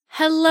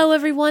Hello,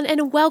 everyone,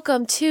 and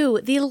welcome to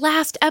the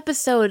last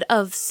episode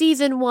of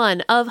Season 1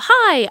 of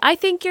Hi, I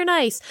Think You're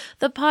Nice,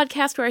 the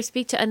podcast where I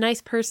speak to a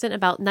nice person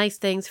about nice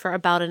things for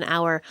about an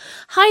hour.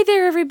 Hi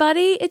there,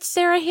 everybody. It's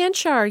Sarah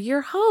Hanchar,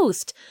 your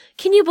host.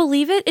 Can you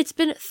believe it? It's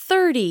been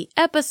 30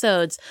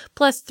 episodes,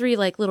 plus 3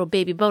 little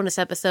baby bonus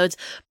episodes,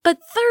 but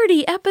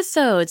 30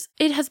 episodes.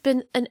 It has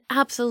been an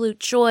absolute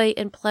joy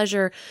and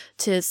pleasure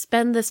to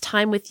spend this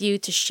time with you,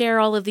 to share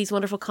all of these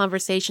wonderful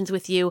conversations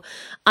with you.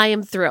 I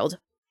am thrilled.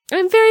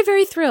 I'm very,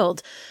 very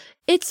thrilled.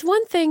 It's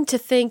one thing to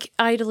think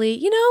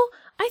idly,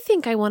 I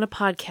think I want a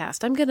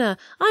podcast. I'm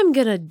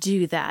gonna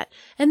do that.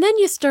 And then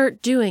you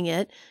start doing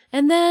it,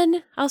 and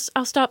then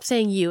I'll stop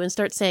saying you and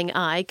start saying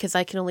I, because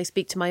I can only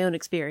speak to my own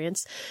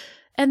experience.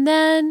 And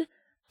then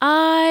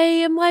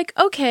I am like,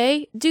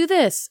 okay, do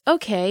this.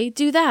 Okay,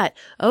 do that.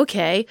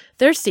 Okay,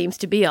 there seems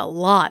to be a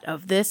lot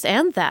of this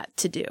and that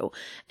to do.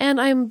 And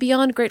I'm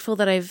beyond grateful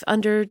that I've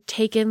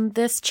undertaken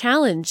this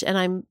challenge, and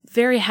I'm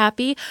very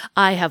happy.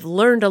 I have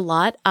learned a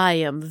lot. I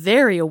am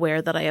very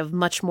aware that I have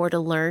much more to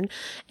learn,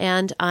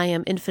 and I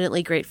am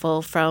infinitely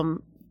grateful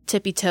from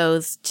tippy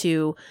toes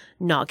to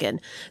noggin.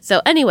 So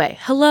anyway,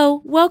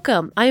 hello,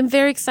 welcome. I am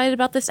very excited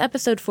about this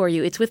episode for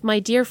you. It's with my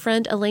dear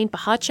friend Elaine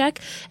Pechacek,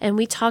 and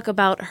we talk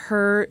about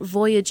her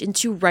voyage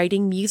into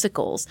writing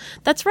musicals.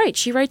 That's right,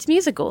 she writes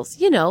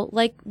musicals.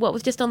 Like what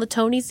was just on the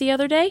Tonys the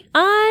other day?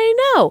 I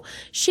know.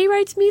 She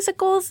writes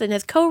musicals and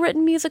has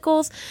co-written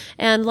musicals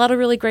and a lot of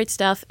really great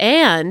stuff.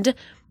 And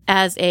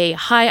as a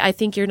Hi, I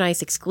Think You're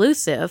Nice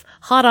exclusive,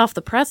 hot off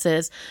the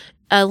presses,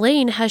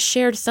 Elaine has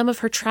shared some of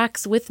her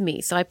tracks with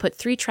me. So I put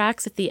 3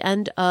 tracks at the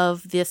end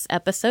of this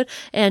episode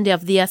and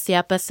of the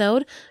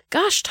episode.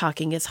 Gosh,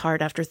 talking is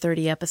hard after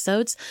 30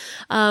 episodes.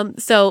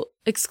 So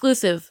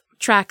exclusive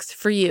tracks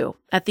for you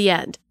at the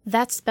end.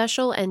 That's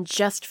special and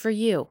just for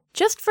you.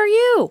 Just for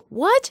you.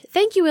 What?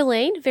 Thank you,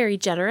 Elaine. Very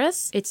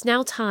generous. It's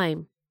now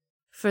time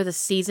for the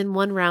Season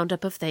 1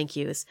 roundup of thank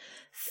yous.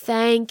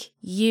 Thank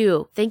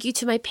you. Thank you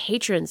to my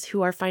patrons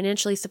who are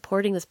financially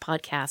supporting this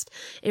podcast.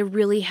 It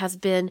really has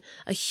been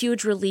a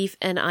huge relief,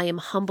 and I am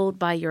humbled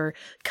by your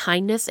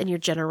kindness and your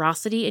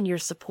generosity and your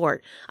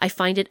support. I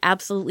find it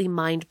absolutely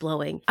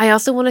mind-blowing. I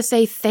also want to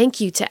say thank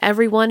you to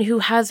everyone who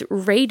has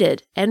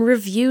rated and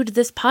reviewed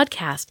this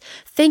podcast.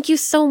 Thank you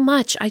so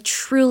much. I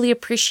truly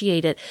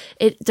appreciate it.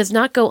 It does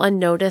not go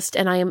unnoticed,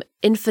 and I am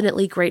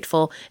infinitely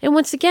grateful. And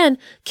once again,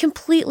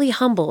 completely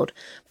humbled,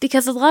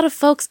 because a lot of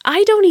folks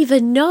I don't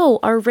even know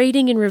are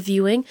rating and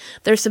reviewing.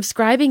 They're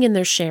subscribing and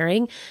they're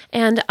sharing,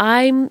 and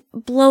I'm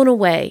blown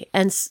away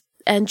and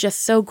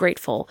just so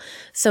grateful.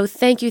 So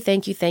thank you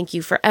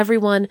for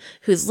everyone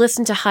who's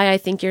listened to Hi, I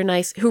Think You're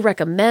Nice, who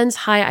recommends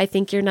Hi, I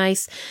Think You're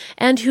Nice,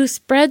 and who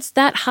spreads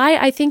that Hi,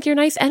 I Think You're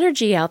Nice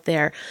energy out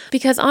there.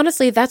 Because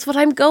honestly, that's what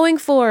I'm going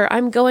for.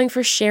 I'm going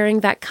for sharing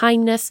that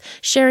kindness,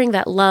 sharing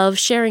that love,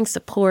 sharing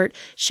support,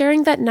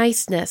 sharing that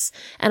niceness.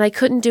 And I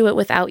couldn't do it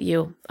without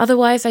you.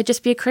 Otherwise, I'd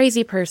just be a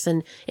crazy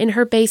person in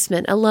her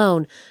basement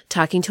alone,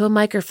 talking to a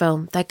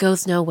microphone that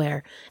goes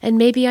nowhere. And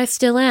maybe I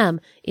still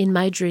am in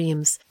my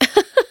dreams.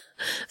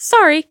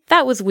 Sorry,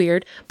 that was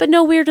weird, but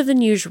no weirder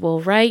than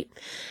usual, right?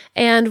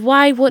 And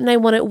why wouldn't I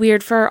want it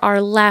weird for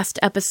our last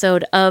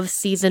episode of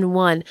Season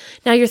 1?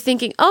 Now you're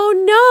thinking, oh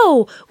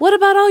no, what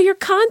about all your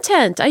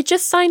content? I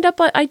just signed up,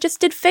 I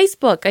just did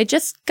Facebook, I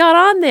just got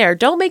on there.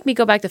 Don't make me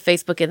go back to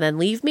Facebook and then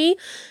leave me.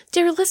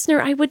 Dear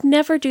listener, I would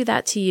never do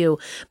that to you,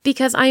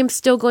 because I am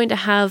still going to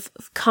have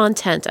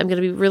content. I'm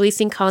going to be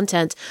releasing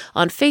content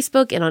on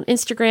Facebook and on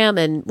Instagram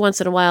and once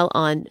in a while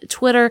on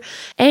Twitter,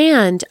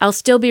 and I'll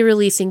still be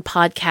releasing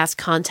podcast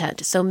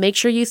content. So make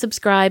sure you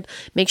subscribe,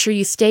 make sure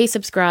you stay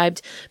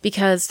subscribed,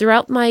 because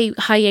throughout my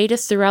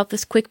hiatus, throughout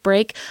this quick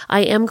break, I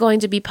am going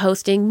to be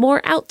posting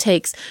more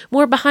outtakes,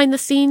 more behind the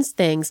scenes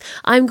things.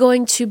 I'm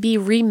going to be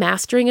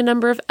remastering a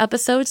number of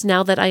episodes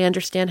now that I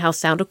understand how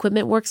sound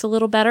equipment works a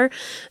little better.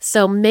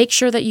 So make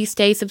sure that you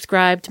stay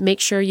subscribed. Make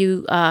sure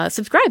you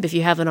subscribe if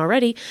you haven't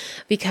already,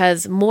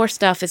 because more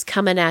stuff is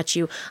coming at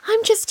you.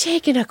 I'm just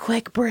taking a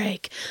quick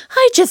break.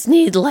 I just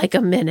need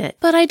a minute,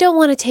 but I don't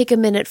want to take a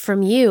minute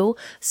from you.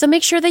 So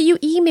make sure that you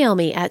email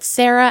me at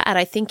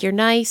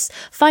sarah@ithinkyou'renice.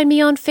 Find me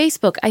on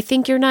Facebook, I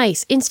Think You're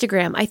Nice,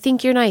 Instagram, I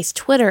Think You're Nice,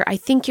 Twitter, I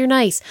Think You're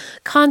Nice.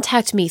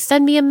 Contact me,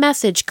 send me a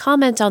message,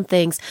 comment on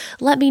things,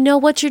 let me know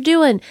what you're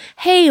doing.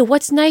 Hey,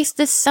 what's nice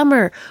this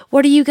summer?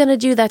 What are you going to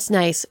do that's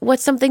nice?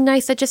 What's something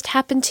nice that just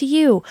happened to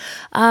you?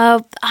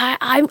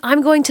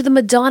 I'm going to the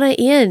Madonna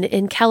Inn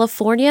in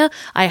California.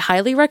 I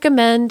highly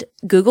recommend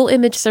Google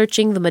image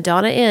searching the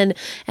Madonna Inn,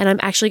 and I'm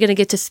actually going to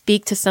get to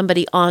speak to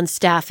somebody on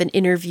staff and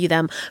interview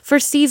them for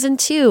Season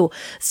 2.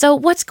 So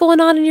what's going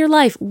on in your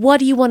life? What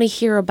do you want to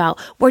hear about?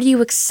 What are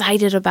you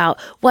excited about?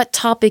 What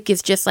topic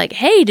is just like,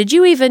 hey, did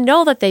you even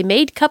know that they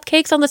made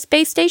cupcakes on the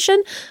space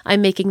station?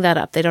 I'm making that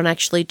up. They don't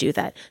actually do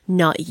that.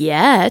 Not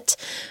yet.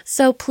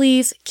 So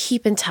please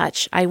keep in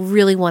touch. I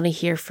really want to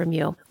hear from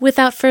you.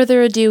 Without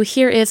further ado,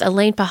 here is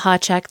Elaine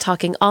Pechacek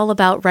talking all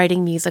about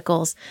writing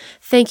musicals.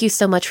 Thank you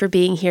so much for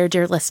being here,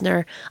 dear listener.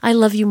 listener, I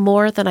love you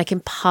more than I can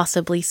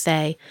possibly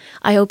say.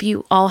 I hope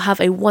you all have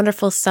a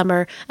wonderful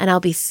summer, and I'll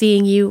be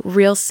seeing you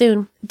real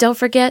soon. Don't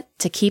forget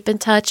to keep in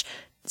touch,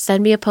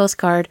 send me a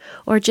postcard,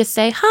 or just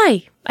say,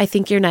 hi, I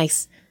think you're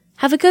nice.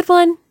 Have a good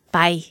one.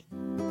 Bye.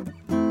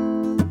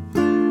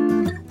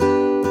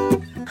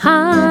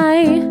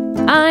 Hi,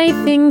 I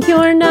think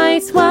you're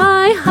nice.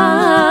 Why,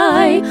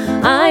 hi,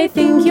 I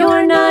think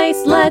you're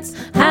nice. Let's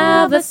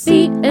have a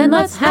seat and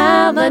let's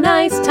have a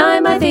nice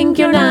time. I think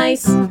you're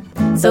nice.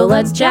 So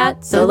let's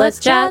chat, so let's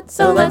chat,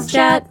 so let's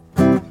chat.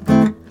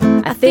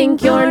 I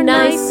think you're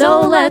nice,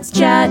 so let's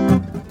chat.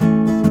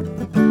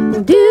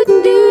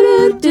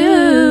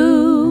 Do-do-do-do-do.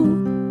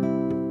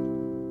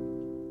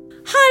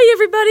 Hi,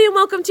 everybody, and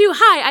welcome to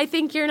Hi, I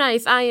Think You're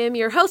Nice. I am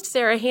your host,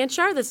 Sarah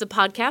Hanchar. This is a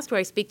podcast where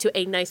I speak to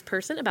a nice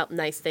person about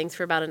nice things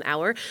for about an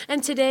hour.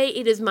 And today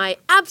it is my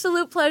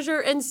absolute pleasure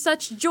and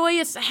such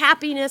joyous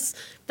happiness,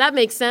 that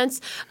makes sense,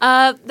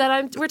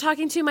 we're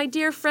talking to my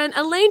dear friend,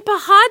 Elaine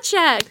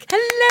Pechacek.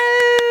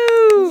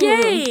 Hello!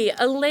 Yay!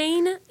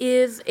 Elaine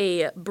is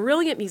a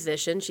brilliant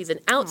musician. She's an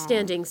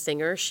outstanding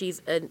singer. She's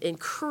an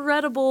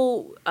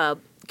incredible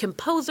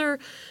composer,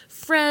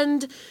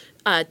 friend,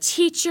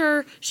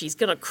 teacher. She's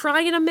gonna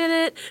cry in a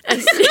minute.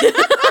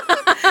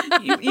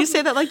 You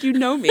say that like you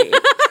know me.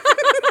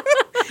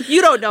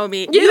 You don't know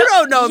me. You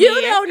don't know me.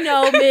 You don't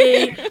know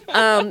me.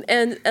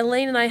 And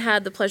Elaine and I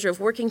had the pleasure of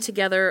working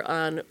together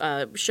on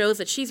shows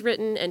that she's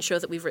written and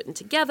shows that we've written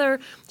together.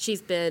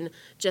 She's been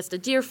just a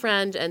dear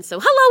friend, and so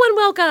hello and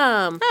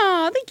welcome.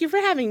 Oh, thank you for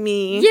having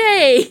me.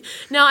 Yay!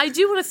 Now, I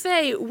do want to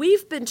say,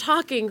 we've been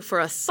talking for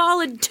a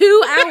solid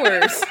 2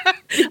 hours.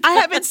 I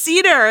haven't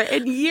seen her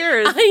in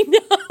years. I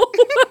know.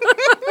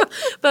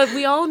 But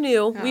we all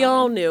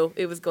knew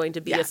it was going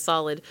to be a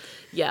solid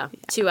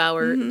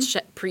 2-hour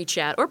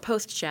pre-chat or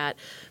post-chat,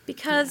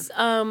 because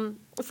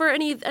for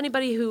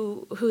anybody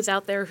who's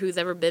out there who's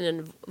ever been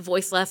in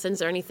voice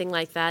lessons or anything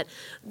like that,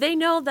 they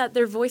know that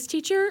their voice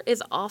teacher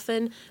is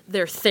often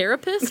their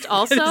therapist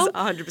also.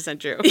 That is 100%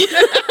 true.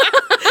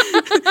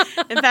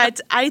 In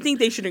fact, I think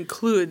they should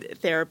include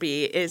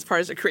therapy as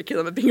part of the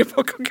curriculum of being a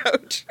vocal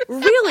coach.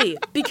 Really?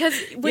 Because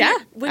when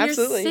you're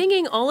absolutely.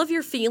 singing, all of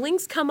your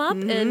feelings come up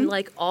and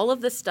like all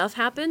of this stuff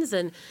happens,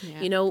 and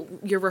you know,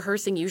 you're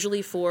rehearsing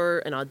usually for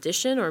an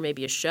audition or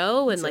maybe a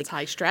show, and So like it's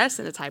high stress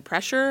and it's high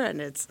pressure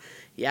and it's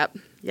yes.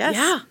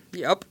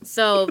 Yep.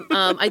 So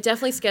I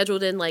definitely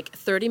scheduled in like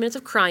 30 minutes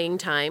of crying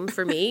time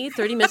for me,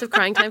 30 minutes of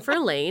crying time for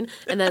Elaine,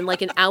 and then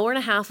like an hour and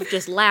a half of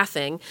just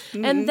laughing.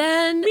 And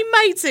then we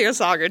might sing a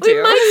song or two.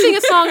 We might sing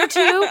a song or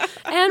two.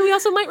 And we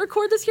also might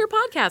record this here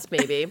podcast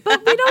maybe.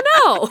 But we don't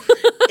know.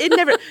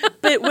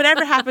 But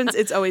whatever happens,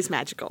 it's always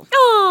magical.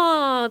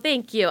 Oh,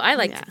 thank you. I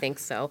like to think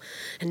so.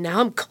 And now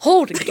I'm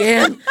cold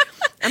again.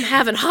 I'm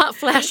having hot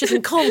flashes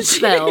and cold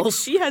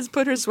spells. She has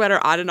put her sweater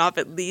on and off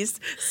at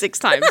least 6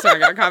 times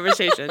during our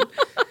conversation.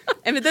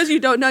 And for those of you who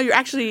don't know,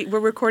 we're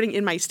recording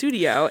in my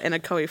studio in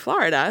Ocoee,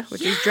 Florida,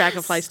 which is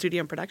Dragonfly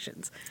Studio and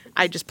Productions.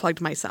 I just plugged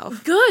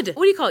myself. Good.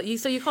 What do you call it?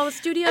 So you call it a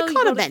studio? I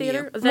call it a venue.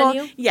 venue. A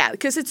venue? Well, yeah,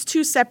 because it's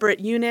 2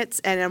 separate units,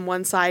 and on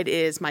one side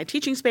is my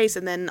teaching space,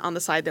 and then on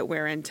the side that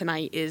we're in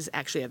tonight is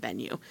actually a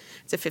venue.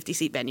 It's a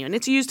 50-seat venue, and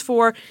it's used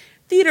for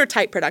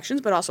theater-type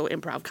productions, but also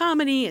improv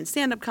comedy and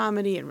stand-up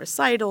comedy and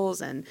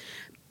recitals and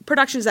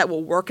productions that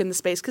will work in the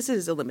space, because it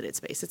is a limited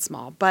space. It's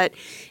small, but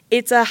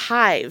it's a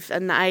hive,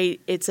 and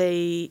it's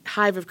a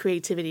hive of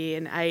creativity,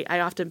 and I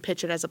often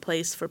pitch it as a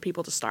place for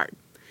people to start.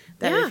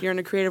 That if you're in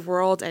a creative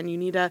world and you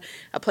need a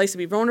place to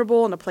be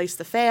vulnerable and a place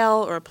to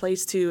fail or a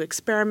place to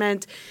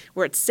experiment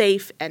where it's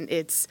safe and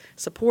it's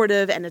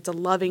supportive and it's a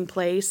loving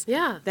place,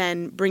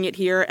 then bring it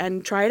here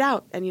and try it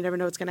out, and you never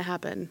know what's going to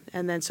happen.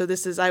 And then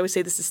I always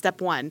say this is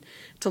step 1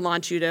 to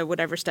launch you to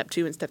whatever step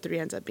 2 and step 3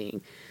 ends up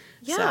being.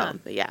 Yeah.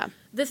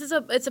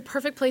 So, it's a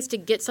perfect place to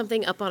get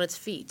something up on its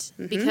feet,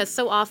 because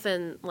so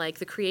often, like,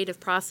 the creative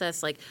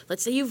process, like,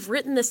 let's say you've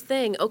written this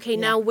thing, okay,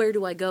 now where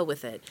do I go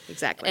with it?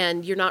 Exactly.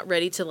 And you're not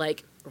ready to,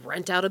 like,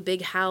 rent out a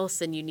big house,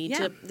 and you need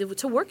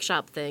to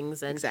workshop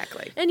things. And,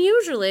 exactly. And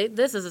usually,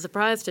 this is a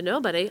surprise to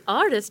nobody,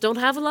 artists don't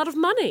have a lot of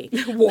money.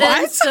 What?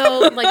 And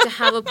so, like, to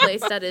have a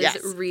place that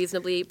is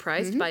reasonably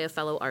priced by a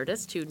fellow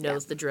artist who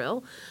knows the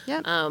drill.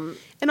 Yeah.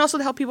 And also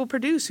to help people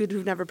produce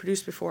who've never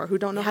produced before, who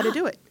don't know how to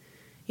do it.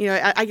 You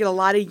know, I get a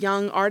lot of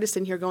young artists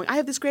in here going, I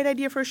have this great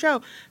idea for a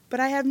show, but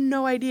I have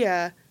no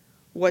idea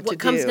what to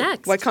do.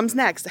 What comes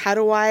next? How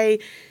do I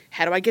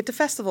get to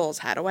festivals?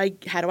 How do I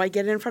get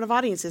it in front of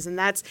audiences? And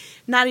that's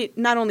not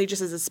only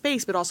just as a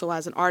space, but also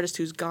as an artist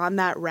who's gone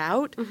that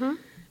route.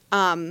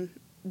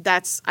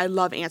 I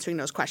love answering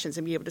those questions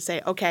and be able to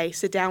say, okay,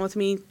 sit down with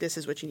me. This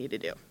is what you need to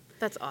do.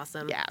 That's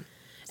awesome. Yeah.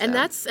 And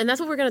that's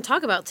what we're going to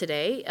talk about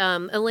today.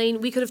 Elaine,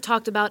 we could have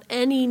talked about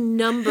any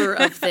number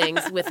of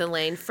things with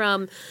Elaine,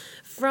 from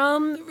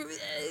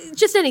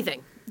just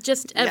anything.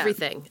 Just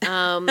everything.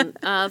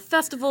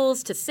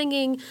 Festivals, to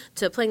singing,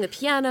 to playing the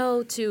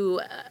piano,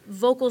 to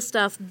vocal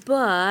stuff.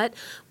 But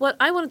what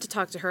I wanted to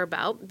talk to her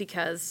about,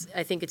 because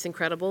I think it's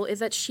incredible, is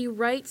that she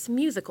writes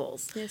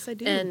musicals. Yes, I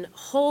do. And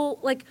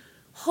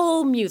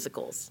whole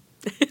musicals.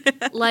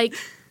 Like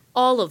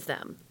all of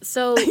them.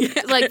 So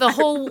like the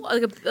whole,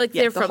 like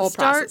they're from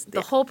start,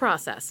 the whole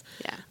process.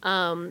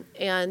 Yeah.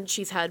 And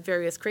she's had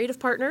various creative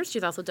partners.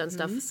 She's also done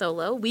stuff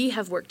solo. We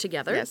have worked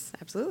together. Yes,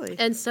 absolutely.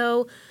 And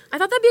so I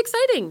thought that'd be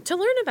exciting to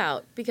learn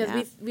about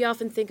because we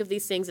often think of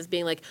these things as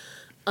being like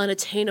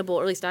unattainable,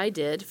 or at least I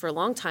did for a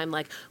long time.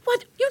 Like,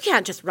 what? You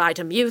can't just write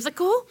a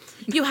musical.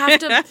 You have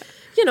to,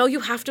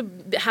 you have to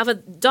have a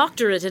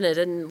doctorate in it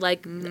and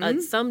like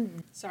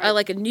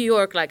like in New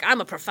York, like I'm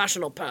a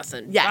professional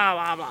person. Yeah.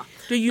 Blah, blah, blah.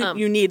 Do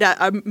you need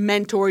a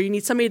mentor? You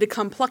need somebody to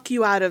come pluck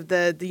you out of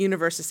the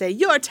universe to say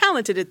you're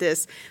talented at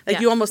this. Like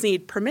you almost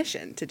need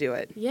permission to do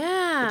it.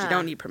 Yeah. But you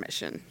don't need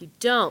permission. You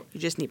don't. You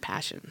just need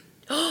passion.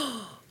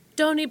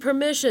 Don't need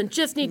permission.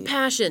 Just need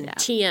passion. Yeah.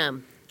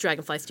 TM.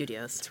 Dragonfly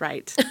Studios. That's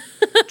right.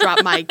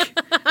 Drop mic.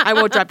 I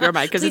won't drop your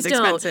mic because it's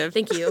expensive.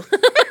 Thank you.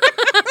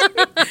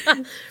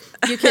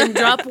 You can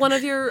drop one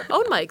of your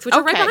own mics, which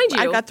are right behind you.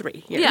 I've got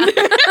 3. Here.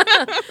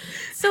 Yeah.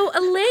 So,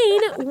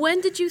 Elaine,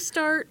 when did you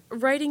start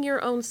writing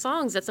your own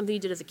songs? Is that something you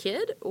did as a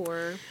kid,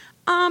 or?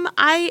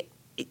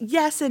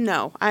 Yes and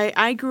no.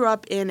 I grew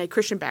up in a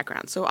Christian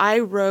background, so I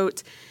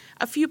wrote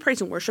a few praise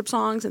and worship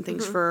songs and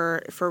things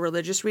for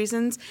religious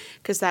reasons,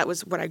 because that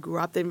was what I grew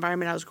up, the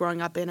environment I was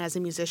growing up in as a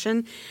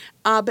musician,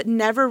 but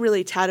never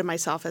really touted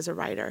myself as a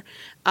writer.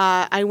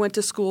 I went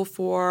to school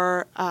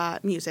for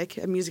music,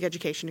 a music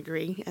education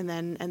degree, and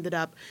then ended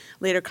up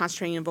later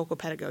concentrating in vocal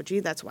pedagogy.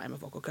 That's why I'm a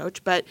vocal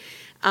coach. But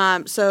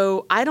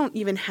so I don't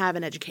even have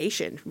an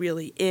education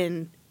really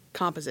in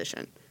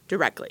composition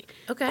directly.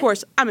 Okay. Of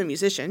course, I'm a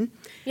musician.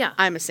 Yeah.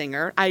 I'm a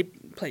singer. I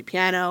play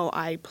piano.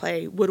 I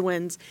play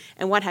woodwinds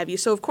and what have you.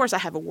 So, of course, I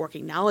have a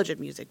working knowledge of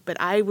music, but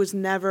I was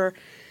never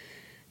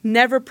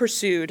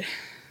pursued.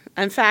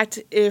 In fact,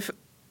 if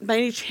by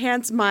any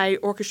chance my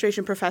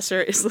orchestration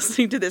professor is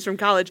listening to this from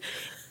college,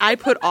 I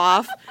put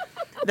off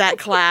that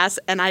class,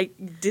 and I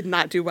did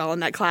not do well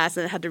in that class,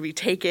 and I had to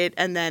retake it,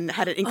 and then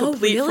had it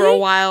incomplete for a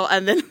while,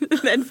 and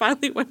then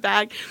finally went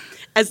back.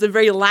 As the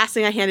very last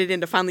thing I handed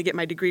in to finally get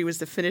my degree was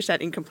to finish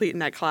that incomplete in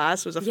that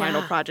class was a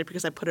final project,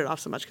 because I put it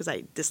off so much because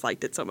I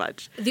disliked it so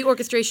much. The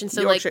orchestration,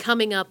 so like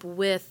coming up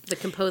with the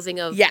composing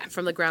of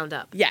from the ground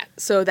up. Yeah.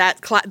 So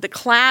that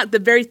the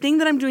very thing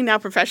that I'm doing now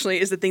professionally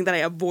is the thing that I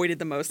avoided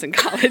the most in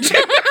college.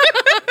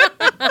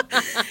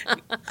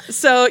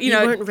 So, you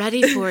weren't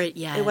ready for it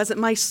yet. It wasn't,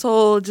 my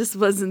soul just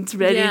wasn't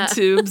ready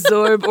to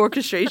absorb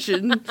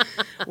orchestration,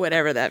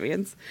 whatever that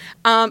means.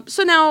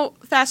 So now,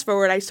 fast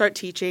forward, I start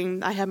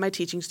teaching. I have my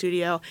teaching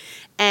studio,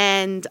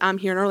 and I'm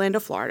here in Orlando,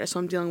 Florida, so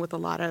I'm dealing with a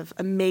lot of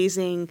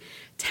amazing,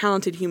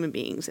 talented human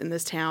beings in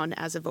this town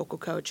as a vocal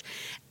coach.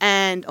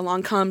 And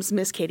along comes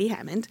Miss Katie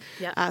Hammond,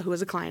 who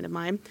is a client of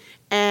mine,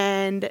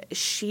 and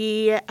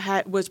she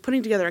was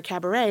putting together a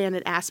cabaret and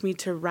had asked me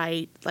to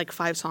write like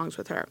 5 songs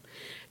with her.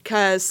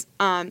 Because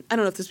I don't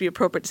know if this would be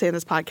appropriate to say in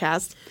this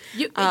podcast.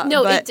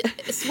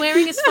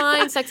 Swearing is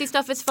fine. Sexy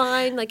stuff is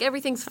fine. Like,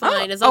 everything's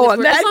fine. In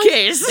that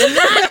case,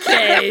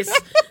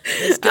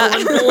 it's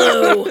going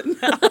blue.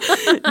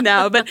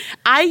 No, but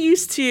I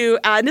used to,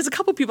 and there's a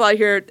couple people out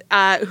here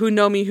who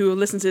know me, who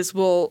listen to this,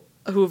 who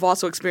have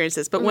also experienced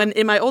this. But when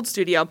in my old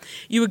studio,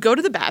 you would go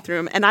to the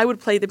bathroom and I would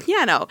play the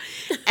piano.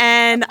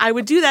 And I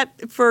would do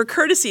that for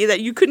courtesy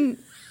that you couldn't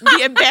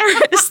be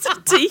embarrassed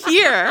to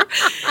hear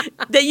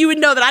that you would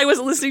know that I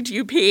wasn't listening to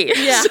you pee.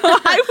 Yeah. So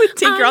I would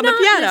tinker on the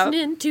piano.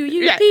 Listening to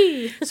you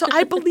pee. So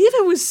I believe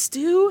it was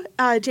Stu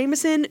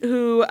Jameson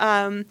who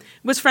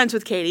was friends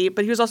with Katie,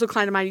 but he was also a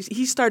client of mine.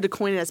 He started to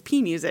coin it as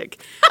pee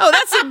music. Oh,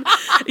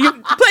 you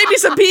play me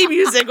some pee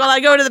music while I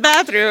go to the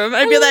bathroom.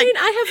 I'd be like,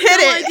 I have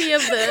no idea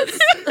of this.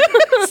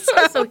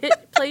 So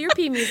play your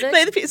pee music.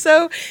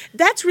 So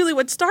that's really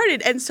what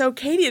started. And so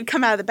Katie had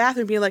come out of the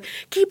bathroom being like,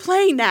 keep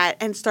playing that,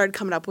 and started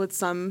coming up with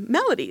some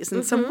melodies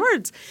and some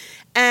words.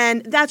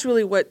 And that's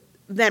really what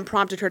then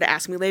prompted her to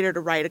ask me later to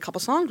write a couple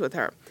songs with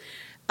her.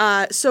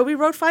 So we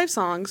wrote 5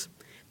 songs.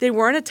 They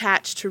weren't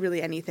attached to really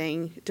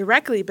anything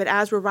directly, but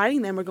as we're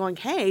writing them, we're going,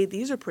 hey,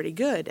 these are pretty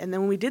good. And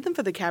then when we did them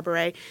for the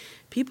cabaret,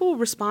 people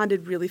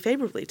responded really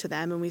favorably to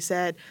them. And we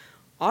said,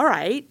 all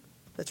right,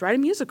 let's write a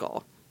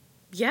musical.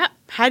 Yeah.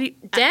 How do you...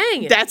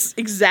 Dang. That's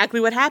exactly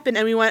what happened.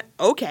 And we went,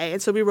 okay.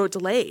 And so we wrote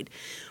Delayed,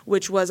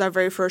 which was our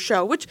very first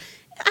show, which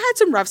had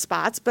some rough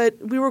spots, but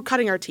we were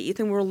cutting our teeth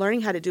and we were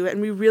learning how to do it.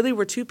 And we really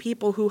were 2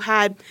 people who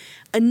had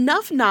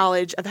enough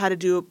knowledge of how to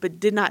do it, but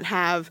did not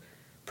have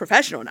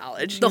professional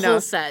knowledge. The whole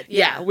set.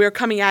 Yeah. We were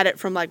coming at it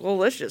from like, well,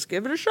 let's just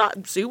give it a shot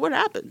and see what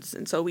happens.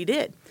 And so we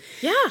did.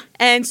 Yeah.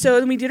 And so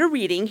then we did a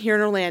reading here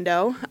in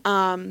Orlando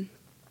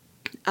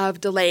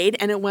of Delayed,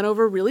 and it went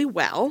over really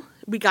well.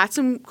 We got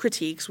some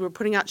critiques. We were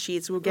putting out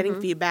sheets. We were getting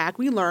feedback.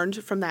 We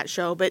learned from that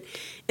show. But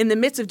in the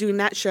midst of doing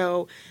that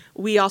show,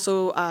 we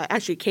also,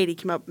 actually, Katie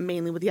came up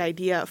mainly with the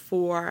idea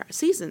for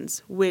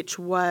Seasons, which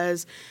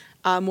was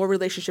more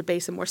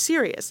relationship-based and more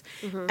serious.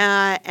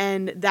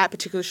 And that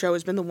particular show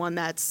has been the one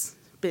that's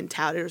been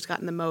touted, has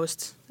gotten the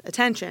most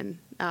attention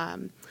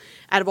out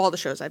of all the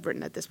shows I've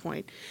written at this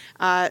point.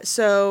 And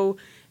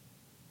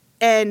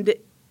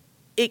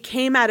it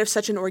came out of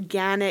such an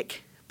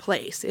organic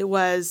place. It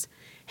was,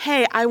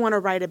 hey, I want to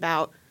write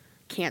about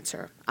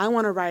cancer. I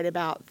want to write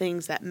about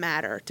things that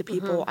matter to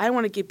people. I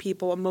want to give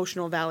people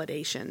emotional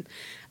validation.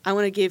 I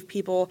want to give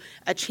people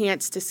a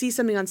chance to see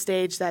something on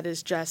stage that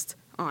is just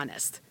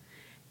honest.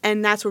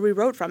 And that's where we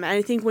wrote from. And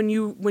I think when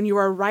you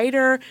are a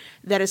writer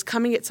that is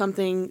coming at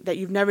something that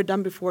you've never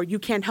done before, you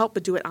can't help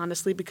but do it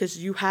honestly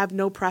because you have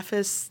no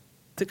preface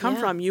to come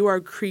from. You are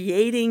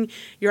creating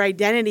your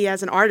identity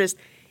as an artist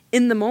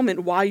in the moment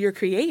while you're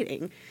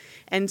creating.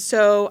 And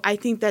so I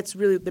think that's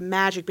really the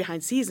magic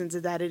behind Seasons,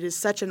 is that it is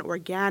such an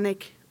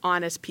organic,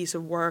 honest piece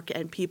of work,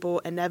 and people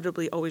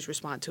inevitably always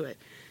respond to it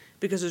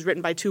because it was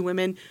written by two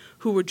women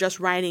who were just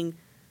writing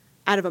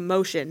out of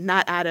emotion,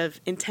 not out of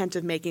intent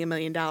of making $1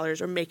 million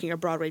or making a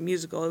Broadway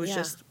musical. It was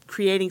just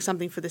creating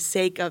something for the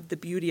sake of the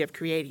beauty of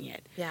creating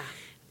it. Yeah.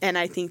 And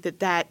I think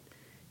that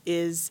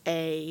is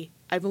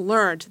I've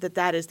learned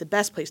that is the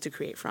best place to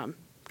create from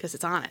because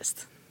it's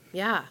honest.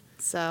 Yeah.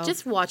 So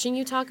just watching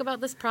you talk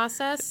about this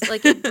process,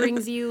 like it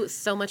brings you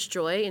so much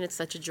joy, and it's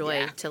such a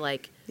joy to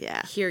like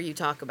hear you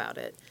talk about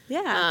it.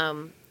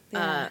 Yeah.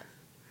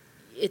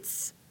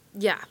 It's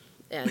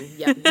and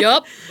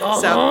yup.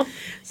 So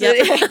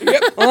thank you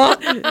for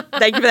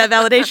that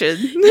validation.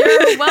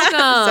 You're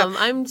welcome.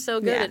 I'm so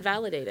good at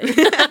validating.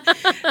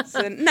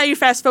 So now you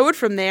fast forward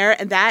from there,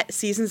 and that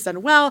season's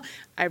done well.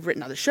 I've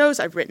written other shows.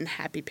 I've written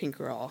Happy Pink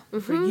Girl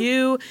for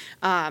you,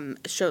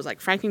 shows like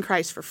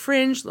Frankenchrist for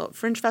Fringe, little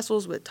Fringe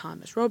festivals with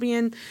Thomas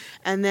Robian,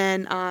 and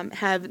then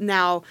have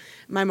now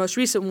my most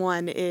recent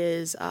one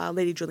is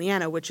Lady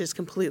Juliana, which is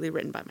completely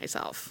written by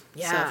myself.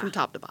 Yeah. So from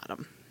top to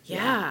bottom.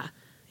 Yeah.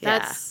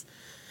 That's.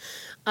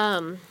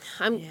 I'm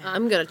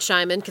gonna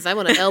chime in because I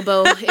want to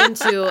elbow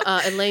into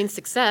Elaine's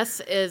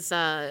success. Is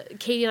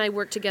Katie and I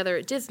worked together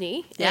at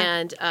Disney,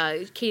 and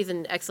Katie's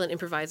an excellent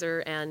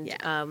improviser and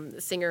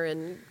singer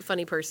and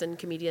funny person,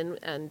 comedian,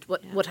 and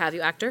what have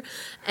you, actor.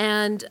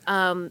 And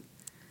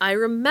I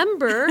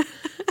remember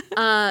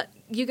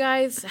you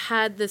guys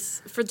had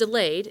this for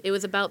Delayed. It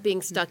was about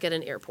being stuck at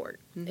an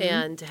airport,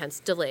 and hence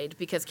Delayed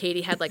because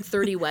Katie had like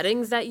 30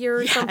 weddings that year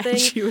or something.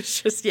 She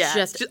was just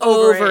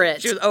over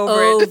it. She was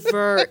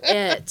over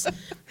it.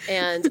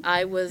 And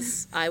I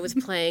was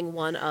playing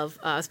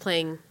I was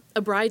playing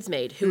a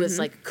bridesmaid who was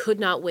like could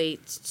not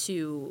wait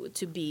to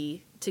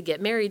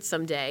get married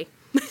someday.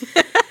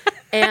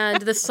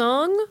 And the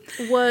song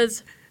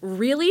was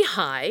really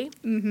high,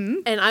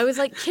 and I was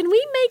like, can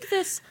we make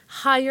this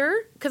higher?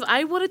 Because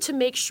I wanted to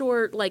make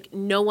sure, like,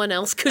 no one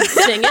else could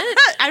sing it.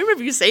 I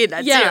remember you saying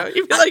that, too.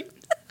 You'd be like...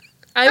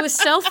 I was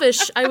selfish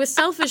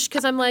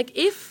because I'm like,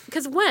 when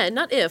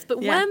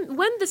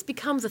this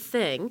becomes a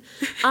thing,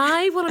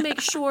 I want to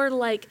make sure,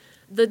 like,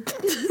 the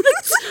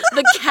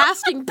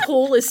casting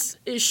pool is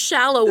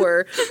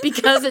shallower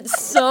because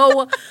it's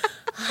so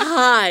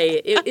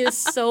high. It is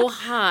so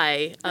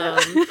high.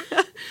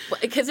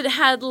 Because it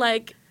had,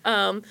 like...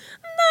 someday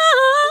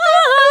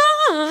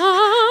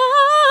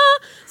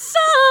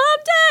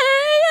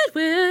it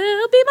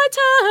will be my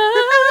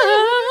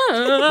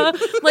turn.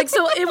 Like,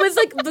 so it was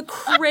like the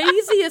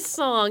craziest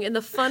song and the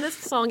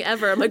funnest song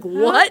ever. I'm like,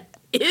 what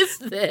is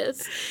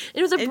this? And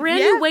it was a brand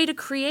new way to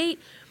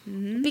create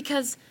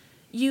because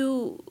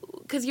your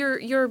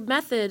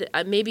method,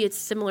 maybe it's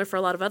similar for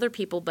a lot of other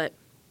people, but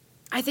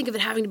I think of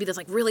it having to be this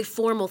like really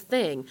formal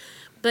thing.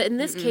 But in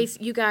this case,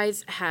 you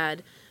guys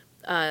had...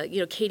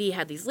 Katie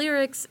had these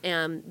lyrics,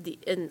 and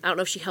I don't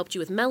know if she helped you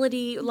with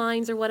melody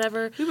lines or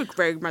whatever. We would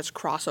very much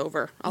cross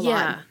over a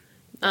lot.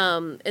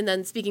 And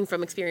then speaking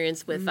from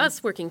experience with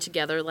us working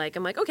together, like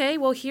I'm like, okay,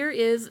 well here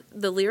is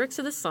the lyrics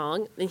of the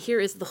song, and here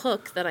is the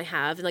hook that I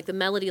have, and like the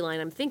melody line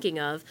I'm thinking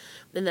of,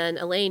 and then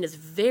Elaine is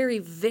very,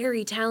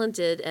 very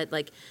talented at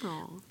like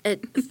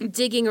at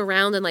digging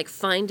around and like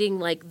finding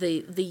like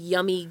the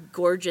yummy,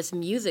 gorgeous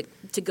music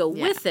to go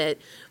with it.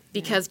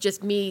 Because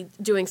just me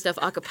doing stuff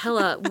a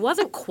cappella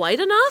wasn't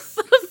quite enough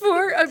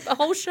for a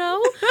whole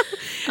show.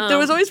 There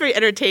was always very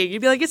entertaining.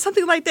 You'd be like, it's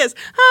something like this.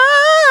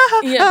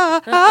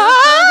 I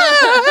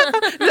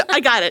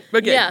got it. We're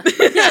good. Yeah,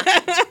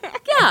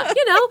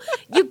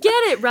 you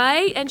get it,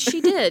 right? And she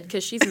did,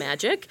 because she's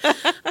magic.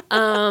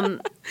 So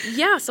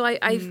so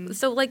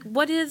like,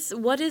 what is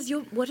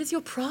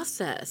your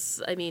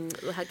process? I mean,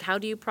 how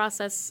do you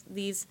process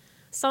these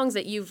songs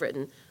that you've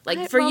written, like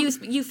you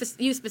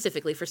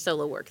specifically for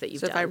solo work that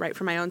you've done? So if I write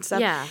for my own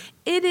stuff,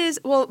 it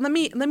is. Well, let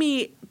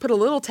me put a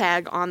little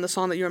tag on the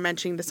song that you were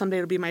mentioning. That Someday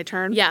It'll Be My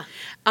Turn. Yeah,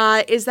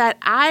 is that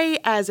I,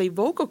 as a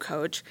vocal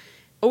coach,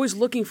 always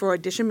looking for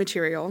audition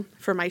material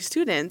for my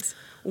students.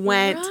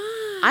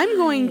 I'm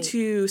going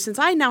to, since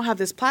I now have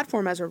this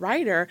platform as a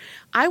writer,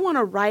 I want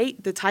to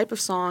write the type of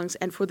songs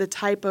and for the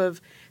type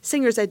of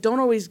singers that don't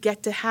always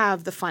get to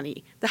have the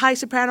funny. The high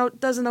soprano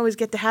doesn't always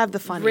get to have the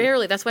funny.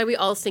 Rarely. That's why we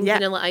all sing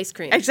Vanilla Ice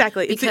Cream.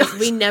 Exactly. Because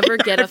we never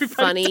get a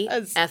funny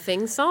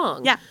effing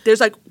song. Yeah. There's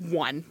like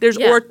one. There's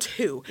or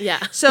two. Yeah.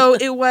 So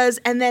it was,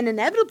 and then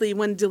inevitably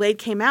when Delayed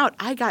came out,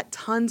 I got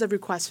tons of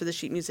requests for the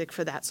sheet music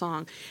for that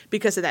song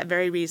because of that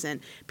very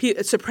reason.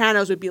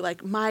 Sopranos would be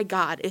like, my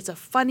God, it's a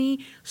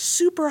funny,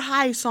 super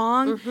high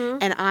song,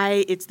 and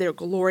it's their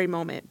glory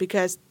moment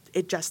because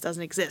it just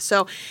doesn't exist.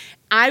 So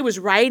I was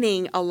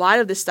writing a lot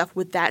of this stuff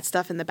with that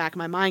stuff in the back of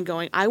my mind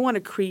going, I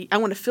want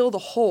to fill the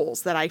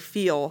holes that I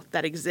feel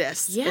that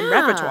exist in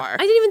repertoire. I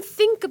didn't even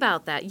think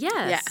about that.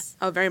 Yes.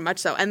 Yeah. Oh, very much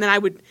so. And then I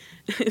would,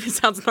 it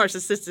sounds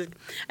narcissistic,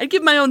 I'd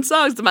give my own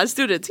songs to my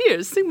students.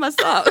 Here, sing my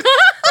song.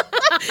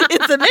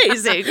 It's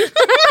amazing.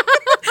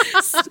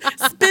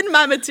 Spin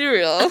my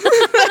material.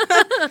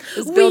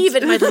 Weave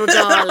it, my little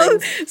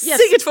darlings. Yes.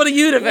 Sing it for the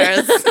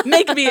universe.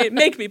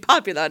 Make me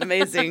popular and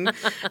amazing.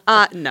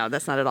 No,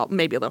 that's not at all.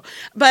 Maybe a little.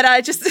 But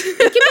I just...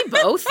 It can be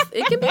both.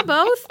 It can be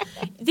both.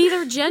 These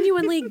are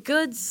genuinely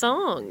good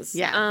songs.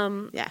 Yeah.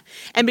 Yeah.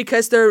 And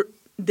because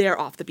they're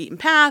off the beaten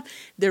path.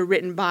 They're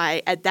written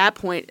by, at that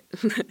point,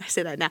 I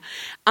say that now,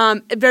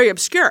 very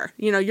obscure.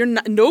 You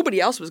know, nobody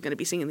else was going to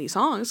be singing these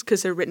songs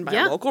because they're written by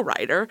a local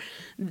writer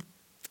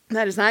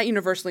that is not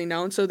universally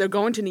known. So they're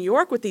going to New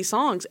York with these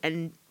songs,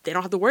 and they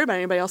don't have to worry about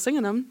anybody else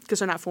singing them because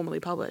they're not formally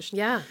published.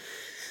 Yeah.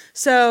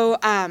 So,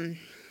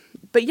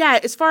 but yeah,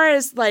 as far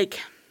as like,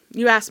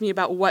 you asked me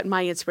about what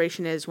my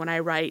inspiration is when I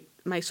write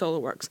my solo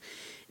works.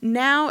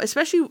 Now,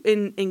 especially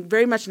in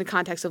very much in the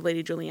context of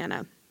Lady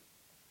Juliana,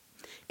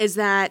 is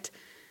that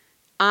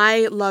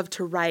I love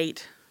to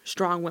write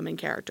strong women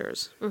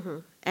characters.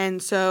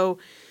 And so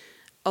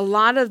a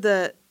lot of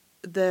the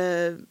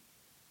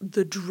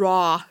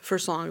draw for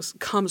songs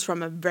comes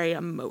from a very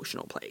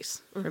emotional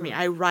place for me.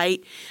 I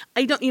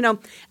don't, you know,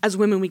 as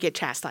women we get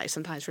chastised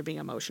sometimes for being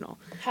emotional.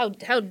 How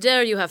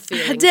dare you have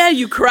feelings? How dare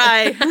you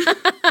cry?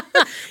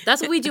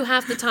 That's what we do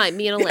half the time,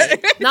 me and Elaine.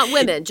 Not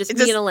women, just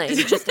me and Elaine.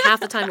 Just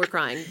half the time we're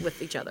crying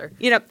with each other.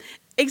 You know,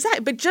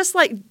 exactly. But just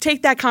like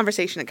take that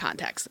conversation in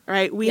context,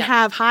 right? We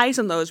have highs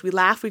and lows. We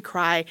laugh, we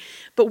cry,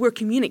 but we're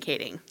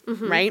communicating,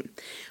 right?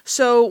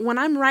 So when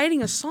I'm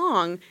writing a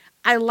song,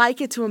 I like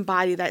it to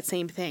embody that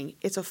same thing.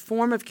 It's a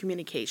form of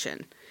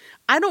communication.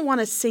 I don't want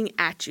to sing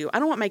at you. I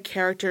don't want my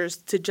characters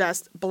to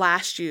just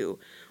blast you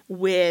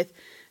with,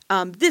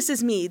 this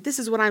is me, this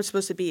is what I'm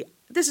supposed to be,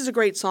 this is a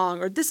great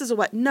song, or this is a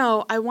what.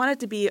 No, I want it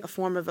to be a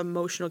form of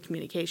emotional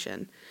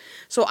communication.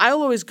 So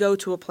I'll always go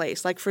to a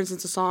place, like for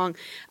instance, the song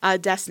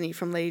Destiny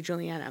from Lady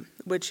Juliana,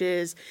 which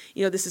is,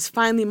 you know, this is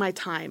finally my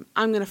time.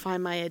 I'm going to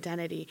find my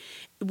identity,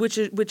 which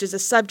is a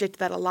subject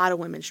that a lot of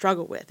women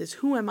struggle with, is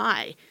who am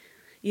I?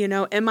 You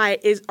know,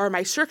 are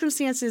my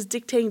circumstances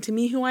dictating to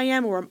me who I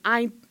am, or am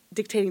I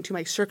dictating to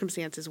my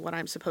circumstances what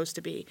I'm supposed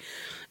to be?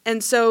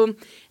 And so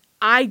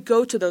I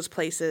go to those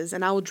places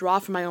and I will draw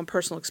from my own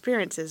personal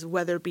experiences,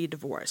 whether it be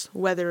divorce,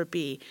 whether it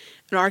be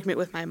an argument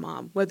with my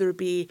mom, whether it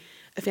be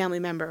a family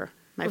member,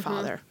 my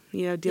father,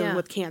 you know, dealing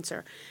with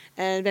cancer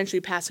and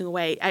eventually passing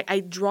away. I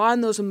draw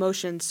on those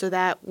emotions so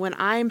that when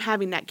I'm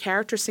having that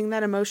character sing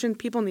that emotion,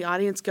 people in the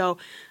audience go,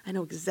 I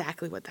know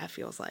exactly what that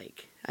feels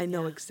like. I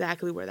know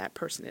exactly where that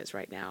person is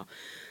right now.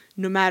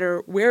 No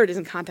matter where it is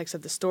in context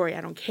of the story,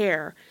 I don't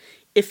care.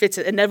 If it's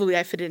inevitably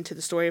I fit into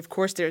the story, of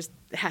course it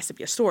has to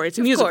be a story. It's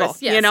a musical,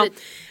 course, yes, you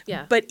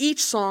know? But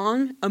each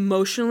song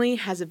emotionally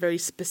has a very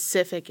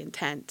specific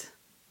intent.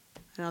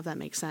 I don't know if that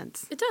makes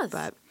sense. It does.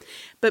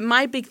 But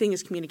my big thing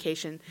is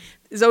communication.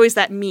 There's always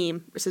that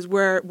meme. It says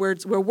where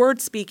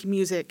words speak,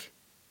 music,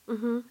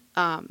 or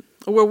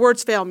where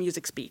words fail,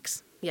 music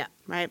speaks. Yeah.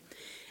 Right?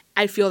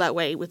 I feel that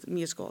way with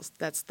musicals.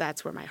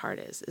 That's where my heart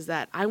is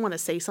that I want to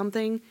say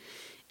something,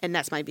 and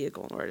that's my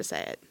vehicle in order to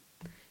say it.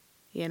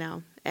 You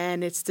know?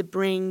 And it's to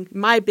bring,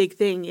 my big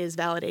thing is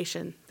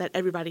validation, that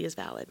everybody is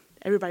valid.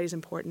 Everybody's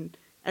important.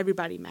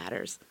 Everybody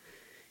matters.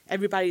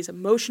 Everybody's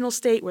emotional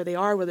state, where they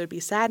are, whether it be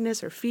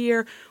sadness or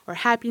fear or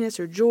happiness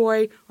or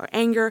joy or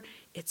anger,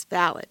 it's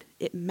valid.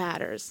 It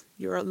matters.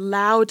 You're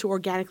allowed to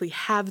organically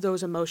have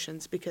those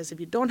emotions, because if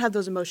you don't have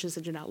those emotions,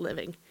 then you're not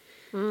living.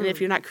 And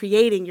if you're not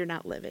creating, you're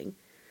not living.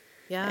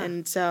 Yeah.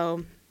 And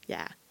so,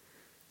 yeah.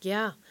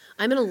 Yeah.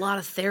 I'm in a lot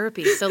of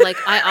therapy. So, like,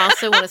 I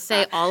also want to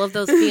say all of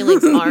those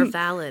feelings are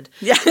valid.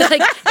 Yeah.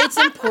 Like, it's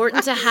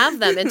important to have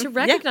them and to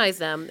recognize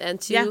them and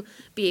to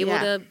be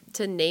able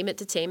to name it,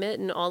 to tame it,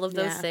 and all of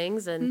those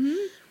things. And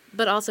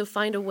but also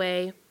find a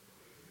way.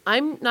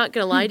 I'm not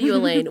going to lie to you,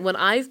 Elaine. When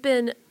I've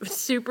been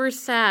super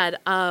sad,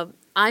 I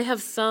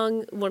have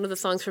sung one of the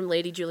songs from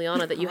Lady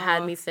Juliana that you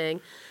had me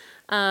sing.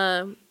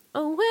 Oh,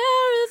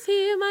 where is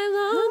he, my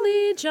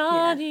lonely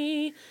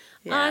Johnny?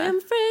 Yeah. I am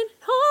friend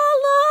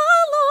all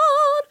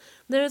alone.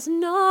 There's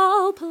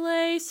no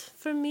place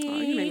for me.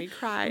 Oh, you made me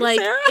cry, like,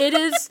 Sarah. It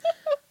is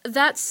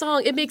that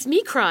song. It makes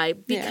me cry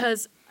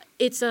because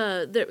it's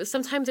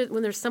sometimes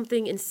when there's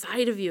something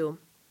inside of you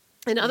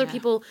And other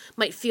people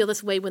might feel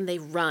this way when they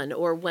run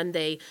or when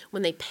they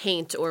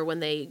paint or when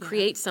they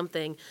create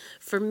something.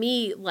 For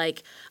me,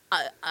 like,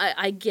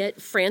 I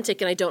get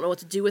frantic and I don't know what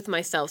to do with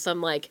myself. So I'm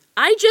like,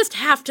 I just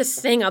have to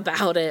sing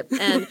about it.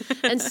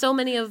 And so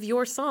many of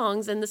your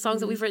songs and the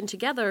songs that we've written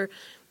together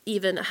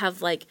even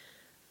have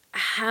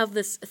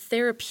this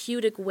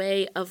therapeutic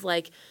way of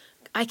like,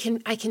 I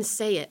can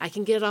say it. I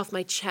can get it off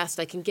my chest.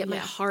 I can get my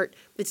heart.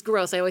 It's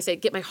gross. I always say,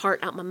 get my heart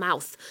out my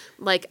mouth.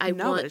 Like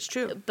but it's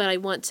true. But I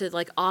want to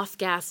like off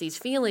gas these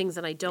feelings,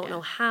 and I don't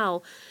know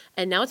how.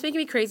 And now it's making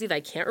me crazy that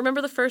I can't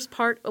remember the first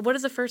part. What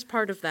is the first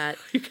part of that?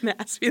 You can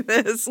ask me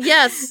this.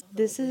 Yes.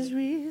 This is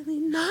really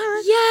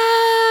not.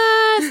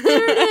 Yes,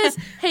 there it is.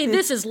 Hey,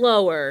 this is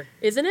lower,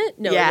 isn't it?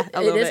 No, yeah,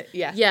 a little is. bit.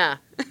 Yeah. Yeah.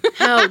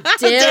 How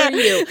dare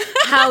you?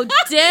 How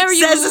dare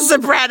you? Says the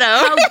soprano.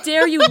 How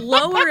dare you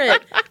lower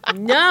it?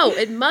 No,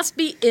 it must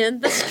be in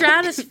the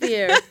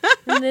stratosphere.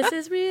 This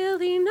is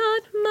really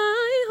not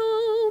my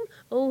home.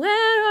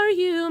 Where are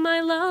you, my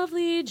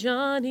lovely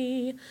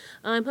Johnny?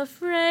 I'm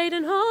afraid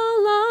and all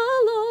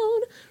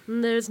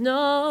alone. There's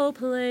no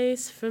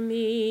place for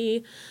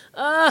me.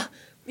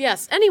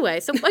 Yes. Anyway,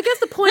 so I guess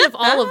the point of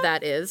all of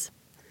that is,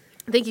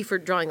 thank you for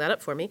drawing that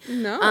up for me.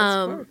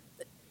 No,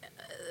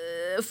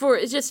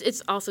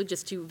 it's also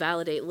just to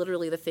validate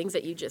literally the things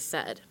that you just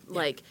said. Yeah.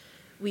 Like,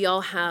 we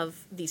all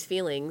have these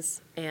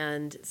feelings,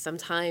 and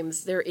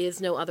sometimes there is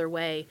no other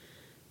way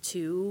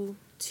to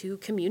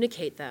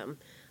communicate them.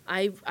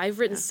 I've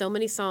written so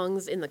many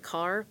songs in the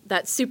car.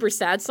 That super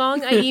sad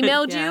song I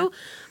emailed you,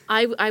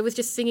 I was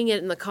just singing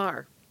it in the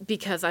car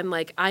because I'm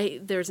like,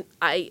 there's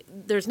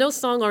no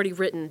song already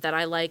written that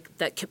I like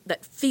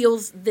that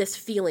feels this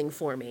feeling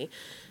for me,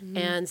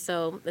 and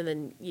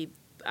then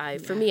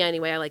for me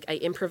anyway, I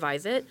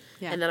improvise it,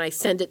 and then I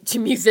send it to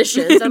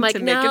musicians. I'm like,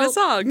 to make it a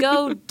song.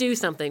 Go do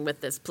something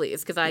with this,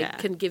 please, because I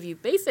can give you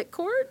basic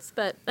chords,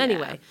 but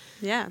anyway.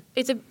 Yeah.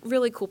 It's a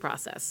really cool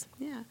process.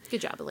 Yeah.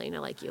 Good job, Elaine. I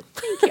like you.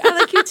 Thank you. I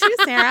like you too,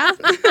 Sarah.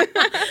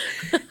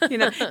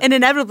 And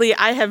inevitably,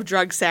 I have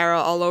drugged Sarah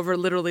all over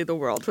literally the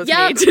world with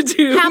me to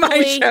do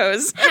my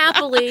shows.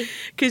 Happily.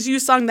 Because you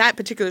sung that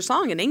particular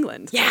song in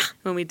England. Yeah.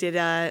 When we did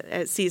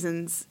at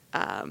Seasons.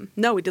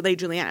 We did Lady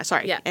Juliana,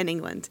 in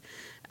England.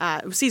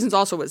 Seasons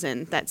also was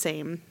in that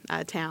same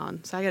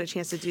town. So I got a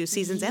chance to do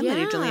Seasons and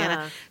Lady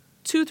Juliana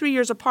 2-3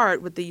 years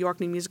apart with the York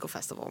New Musical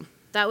Festival.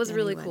 That was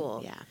really cool.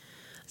 Yeah.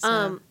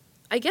 So.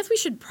 I guess we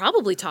should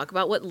probably talk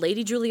about what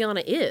Lady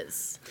Juliana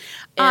is,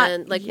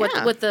 and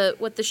what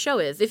the show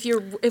is.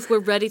 If we're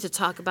ready to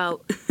talk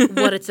about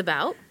what it's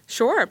about.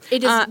 Sure.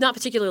 It is not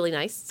particularly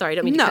nice. Sorry, I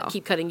don't mean to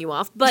keep cutting you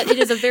off, but it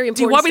is a very important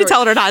Do you want me to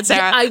tell it or not,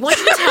 Sarah? Yeah, I want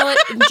you to tell it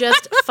in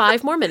just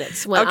 5 more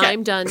minutes when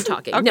I'm done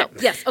talking. Okay. No.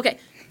 Yes. Okay.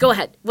 Go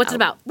ahead. What's it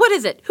about? What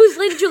is it? Who's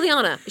Lady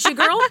Juliana? Is she a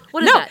girl?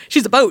 What is that?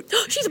 She's a boat.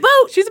 She's a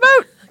boat. She's a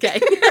boat. Okay.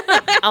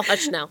 I'll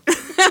hush now.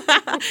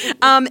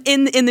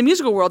 In the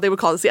musical world, they would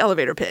call this the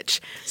elevator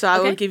pitch. So I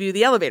will give you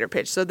the elevator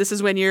pitch. So this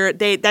is when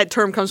that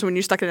term comes from when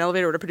you're stuck in an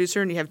elevator with a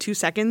producer and you have 2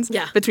 seconds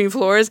between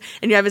floors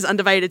and you have his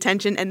undivided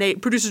attention.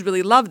 And producers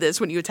really love this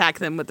when you attack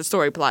them with the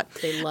story plot.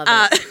 They love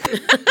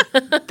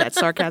it. That's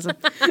sarcasm.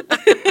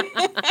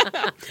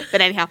 But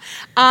anyhow,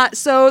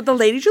 so the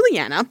Lady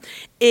Juliana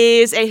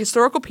is a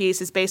historical piece.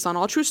 It's based on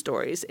all true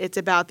stories. It's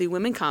about the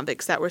women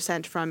convicts that were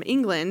sent from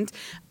England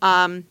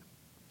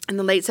in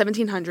the late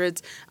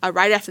 1700s,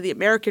 right after the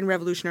American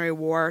Revolutionary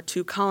War,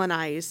 to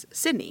colonize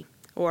Sydney,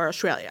 or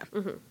Australia.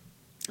 Mm-hmm.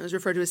 It was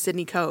referred to as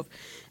Sydney Cove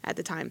at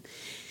the time.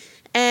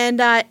 And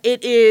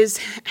it is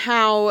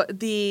how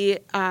the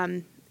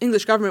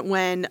English government,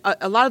 when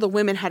a lot of the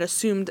women had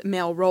assumed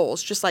male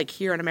roles, just like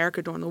here in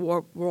America during the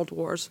World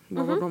Wars,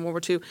 World War I, World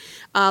War II,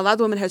 a lot of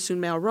the women had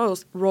assumed male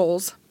roles.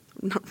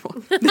 Not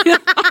roles. You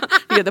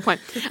get the point.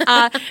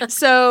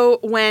 So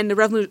when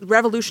the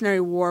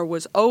Revolutionary War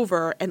was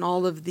over and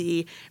all of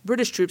the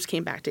British troops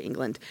came back to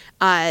England,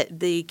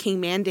 the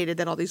king mandated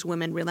that all these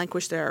women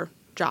relinquish their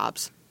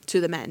jobs to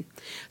the men.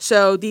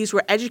 So these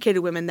were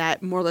educated women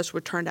that more or less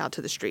were turned out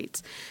to the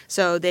streets.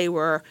 So they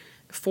were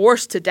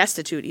forced to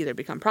destitute, either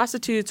become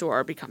prostitutes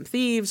or become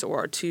thieves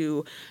or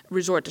to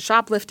resort to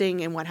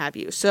shoplifting and what have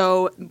you.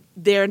 So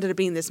there ended up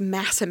being this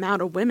mass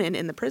amount of women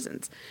in the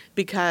prisons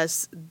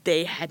because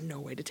they had no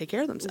way to take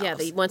care of themselves. Yeah,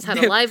 they once had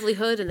a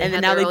livelihood and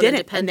then now they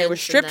didn't, and they were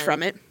stripped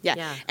from it.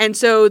 Yeah. And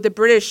so the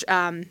British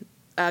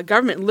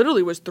government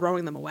literally was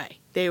throwing them away.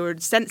 They were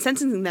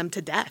sentencing them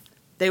to death.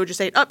 They would just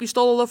say, you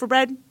stole a loaf of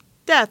bread?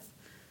 Death.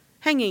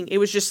 Hanging. It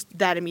was just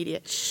that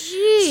immediate.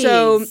 Jeez.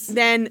 So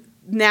then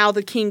now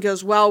the king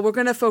goes, well, we're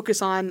going to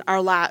focus on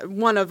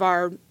one of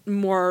our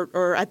more,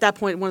 or at that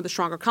point, one of the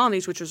stronger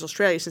colonies, which was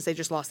Australia, since they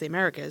just lost the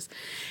Americas.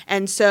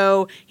 And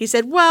so he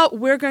said, well,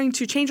 we're going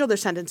to change all their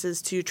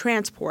sentences to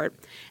transport,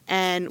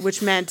 and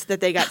which meant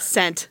that they got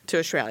sent to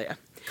Australia.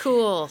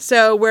 Cool.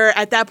 So where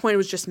at that point it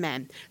was just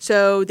men.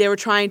 So they were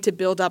trying to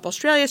build up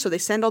Australia, so they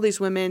send all these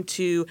women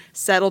to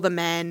settle the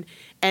men,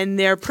 and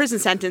their prison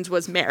sentence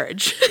was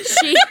marriage.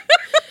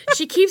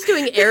 She keeps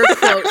doing air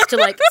quotes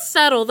to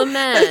settle the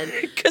men.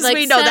 Because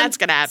we know that's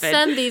going to happen.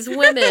 Send these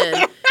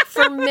women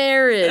for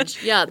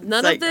marriage. Yeah,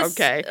 none like, of this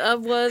okay.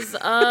 Was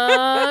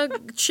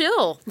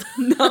chill.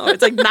 No,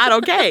 it's like not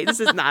okay. This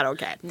is not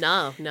okay.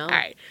 No. All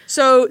right.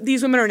 So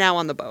these women are now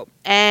on the boat.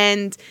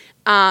 And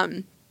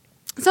some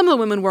of the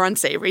women were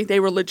unsavory. They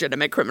were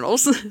legitimate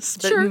criminals.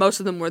 But Sure. most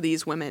of them were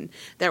these women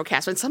that were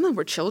cast. And some of them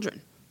were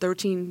children,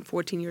 13,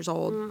 14 years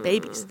old,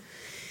 babies.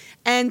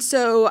 And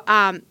so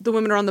the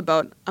women are on the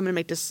boat. I'm going to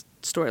make this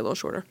story a little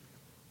shorter.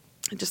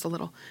 Just a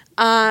little.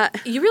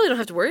 You really don't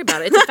have to worry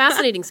about it. It's a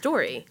fascinating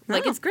story.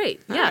 Like, it's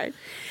great. Yeah.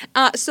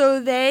 Right.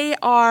 So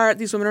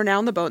these women are now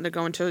on the boat and they're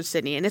going to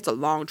Sydney, and it's a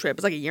long trip.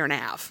 It's like a year and a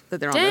half that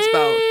they're on this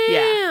boat.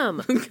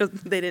 Yeah. Because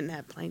they didn't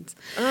have planes.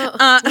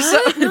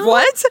 What? No.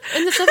 What?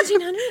 In the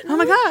 1700s? Oh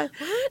my God.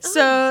 What?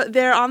 So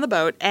they're on the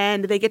boat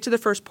and they get to the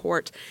first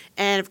port.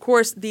 And of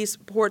course, these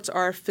ports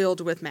are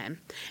filled with men.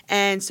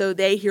 And so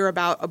they hear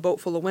about a boat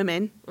full of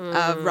women,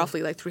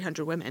 roughly like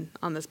 300 women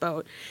on this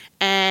boat.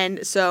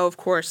 And so, of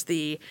course,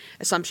 the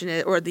assumption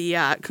is, or the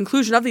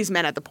conclusion of these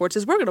men at the ports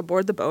is, we're going to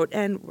board the boat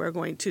and we're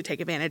going to take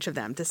advantage of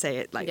them, to say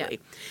it lightly.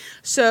 Yeah.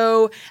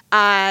 So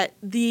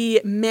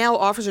the male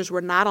officers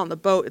were not on the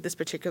boat at this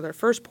particular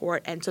first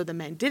port, and so the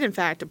men did, in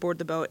fact, board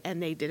the boat,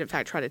 and they did, in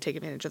fact, try to take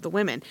advantage of the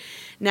women.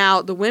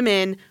 Now, the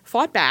women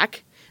fought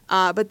back,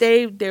 but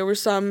there were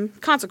some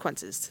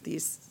consequences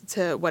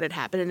to what had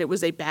happened, and it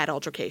was a bad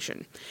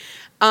altercation.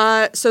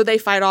 So they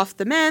fight off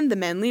the men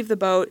leave the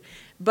boat,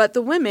 but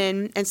the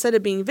women, instead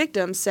of being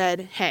victims,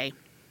 said, hey,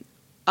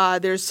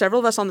 there's several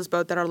of us on this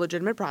boat that are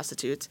legitimate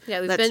prostitutes.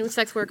 Yeah, we've been with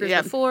sex workers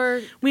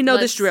before. We know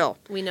this drill.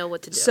 We know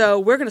what to do. So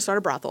we're going to start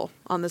a brothel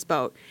on this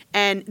boat.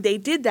 And they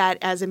did that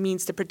as a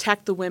means to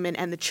protect the women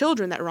and the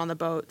children that were on the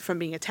boat from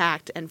being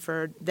attacked and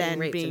for then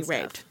being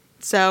raped.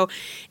 So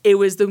it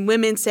was the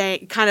women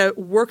saying, kind of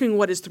working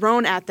what is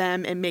thrown at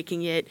them and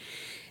making it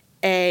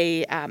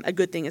a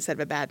good thing instead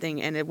of a bad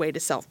thing, and a way to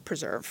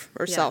self-preserve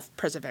or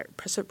self-preserve.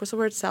 What's the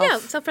word?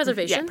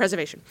 Self-preservation. Yeah,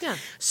 preservation. Yeah.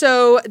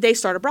 So they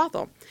start a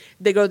brothel.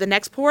 They go to the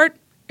next port.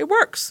 It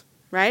works,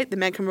 right? The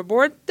men come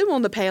aboard. They're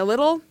willing to pay a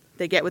little.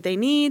 They get what they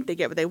need. They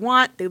get what they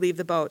want. They leave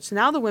the boat. So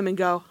now the women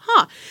go,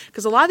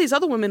 because a lot of these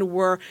other women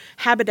were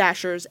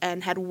haberdashers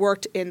and had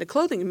worked in the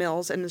clothing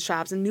mills and the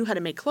shops and knew how to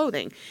make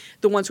clothing,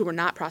 the ones who were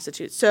not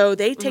prostitutes. So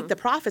they take the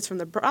profits from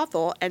the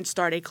brothel and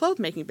start a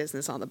clothes-making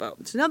business on the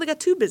boat. So now they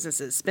got two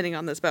businesses spinning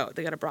on this boat.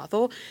 They got a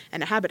brothel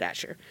and a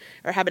haberdasher,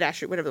 or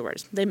haberdasher, whatever the word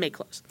is. They make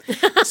clothes.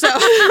 So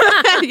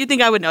you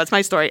think I would know. It's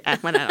my story.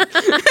 When I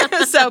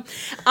don't.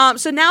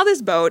 So now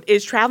this boat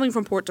is traveling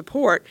from port to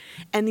port,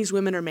 and these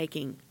women are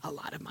making a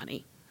lot of money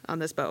on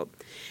this boat.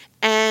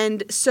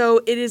 And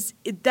so it is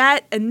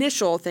that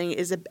initial thing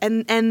is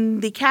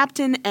and the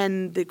captain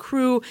and the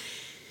crew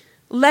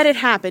let it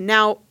happen.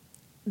 Now,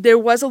 there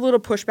was a little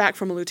pushback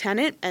from a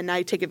lieutenant, and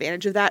I take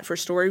advantage of that for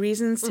story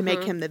reasons to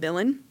make him the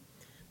villain.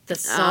 The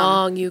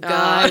song, you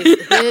guys.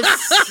 His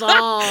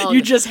song.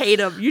 You just hate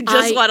him. You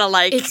just want to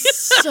like.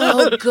 It's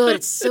so good.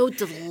 It's so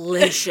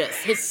delicious.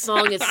 His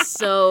song is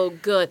so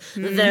good.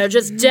 They're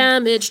just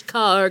damaged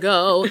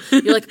cargo.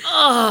 You're like,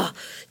 oh,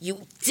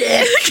 you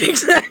dick.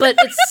 But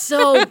it's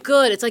so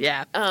good. It's like,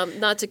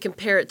 not to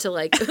compare it to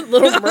like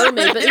Little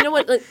Mermaid, but you know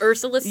what like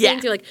Ursula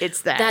sings? You're like,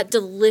 it's that. That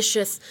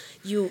delicious,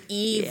 you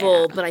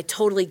evil, but I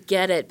totally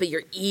get it, but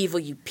you're evil,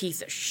 you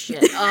piece of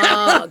shit.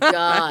 Oh,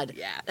 God.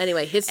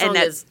 Anyway, his song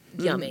is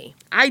yummy.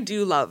 I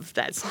do love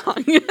that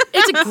song.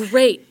 It's a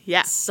great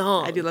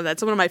song. I do love that.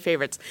 It's one of my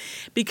favorites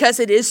because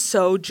it is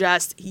so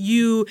just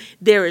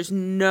there is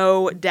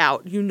no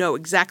doubt. You know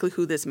exactly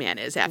who this man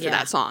is after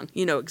that song.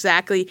 You know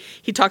exactly.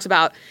 He talks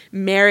about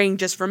marrying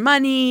just for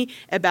money,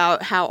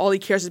 about how all he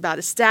cares about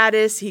is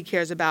status. He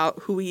cares about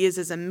who he is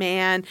as a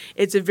man.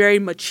 It's a very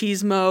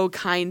machismo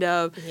kind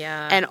of.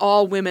 Yeah. And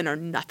all women are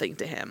nothing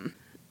to him.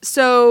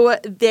 So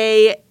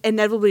they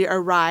inevitably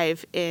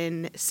arrive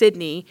in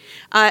Sydney.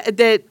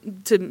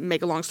 To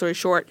make a long story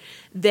short,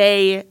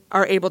 they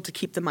are able to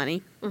keep the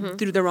money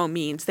through their own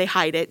means. They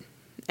hide it,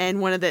 and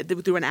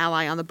through an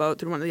ally on the boat,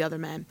 through one of the other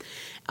men,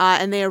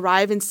 and they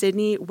arrive in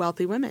Sydney,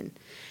 wealthy women.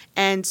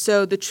 And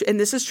so and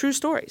this is true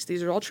stories.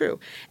 These are all true.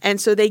 And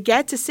so they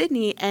get to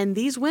Sydney, and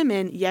these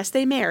women, yes,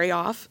 they marry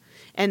off.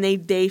 And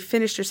they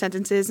finish their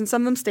sentences, and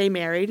some of them stay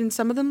married, and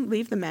some of them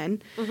leave the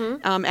men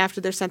after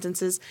their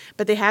sentences.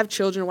 But they have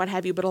children, what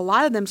have you. But a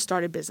lot of them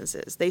started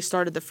businesses. They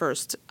started the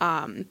first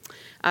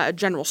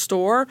general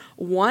store.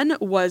 One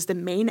was the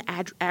main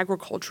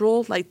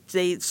agricultural, like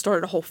they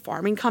started a whole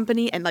farming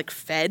company and like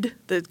fed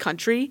the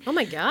country. Oh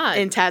my God.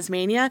 In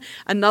Tasmania.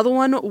 Another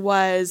one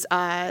was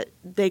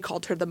they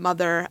called her the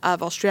mother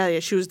of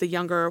Australia. She was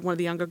one of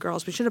the younger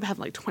girls, but she ended up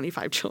having like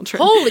 25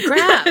 children. Holy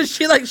crap.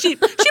 she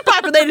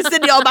populated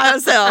Sydney all by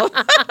herself.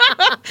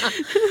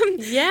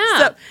 Yeah.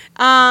 So,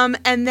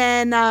 and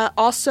then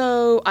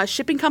also a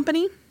shipping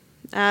company,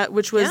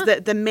 which was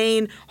the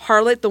main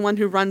harlot, the one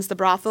who runs the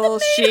brothel. I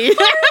think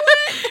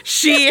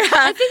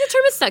the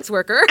term is sex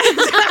worker.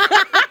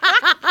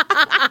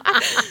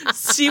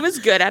 She was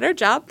good at her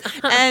job,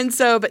 and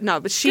so,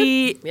 but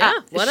she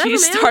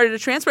started a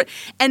transport,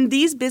 and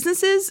these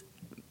businesses,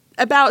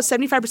 about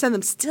 75% of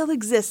them still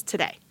exist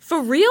today.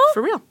 For real?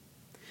 For real.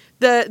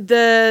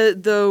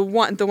 The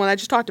one I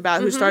just talked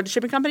about, who started the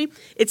shipping company,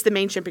 it's the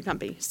main shipping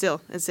company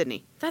still in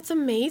Sydney. That's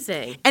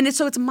amazing. And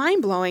it's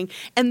mind-blowing.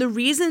 And the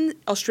reason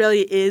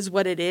Australia is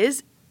what it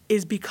is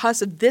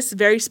because of this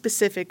very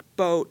specific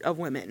boat of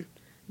women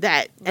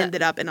that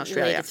ended up in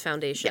Australia. Laid its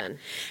foundation. Yeah.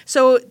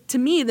 So to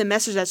me, the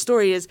message of that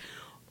story is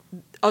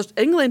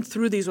England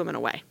threw these women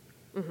away.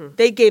 Mm-hmm.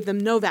 They gave them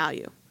no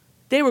value.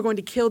 They were going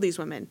to kill these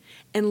women.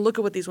 And look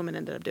at what these women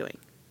ended up doing.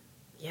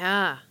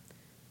 Yeah.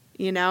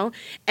 You know?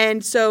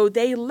 And so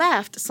they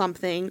left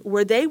something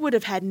where they would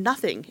have had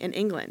nothing in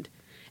England.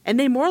 And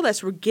they more or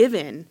less were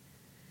given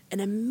an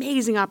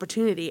amazing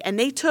opportunity. And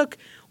they took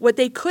what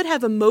they could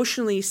have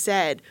emotionally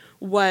said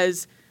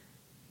was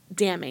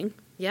damning.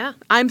 Yeah.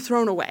 I'm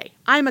thrown away.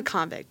 I'm a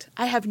convict.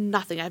 I have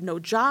nothing. I have no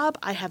job.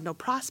 I have no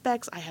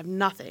prospects. I have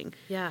nothing.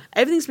 Yeah.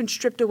 Everything's been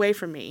stripped away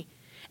from me.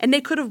 And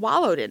they could have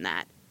wallowed in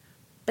that.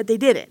 But they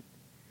didn't.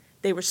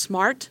 They were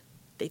smart.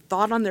 They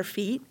thought on their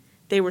feet.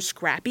 They were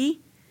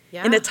scrappy.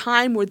 Yeah. In a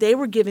time where they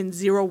were given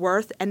zero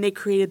worth and they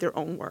created their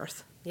own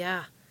worth.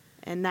 Yeah.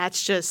 And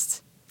that's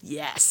just,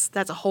 yes.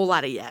 That's a whole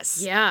lot of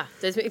yes. Yeah.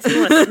 That makes me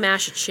want to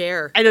smash a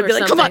chair. And I'd be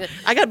like, come on.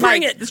 I got to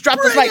bring it. Let's drop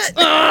the mics.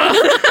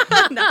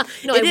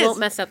 No, I won't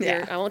mess up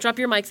I won't drop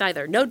your mics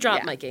either. No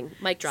drop miking.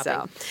 Mic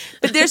dropping.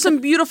 But there's some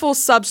beautiful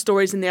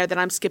sub-stories in there that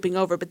I'm skipping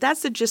over. But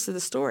that's the gist of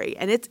the story.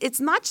 And it's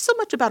not so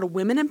much about a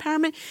women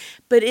empowerment,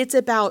 but it's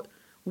about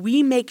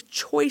we make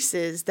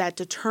choices that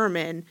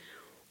determine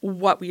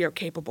what we are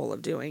capable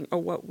of doing or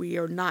what we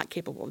are not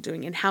capable of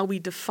doing, and how we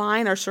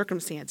define our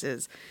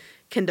circumstances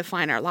can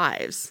define our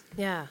lives.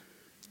 Yeah.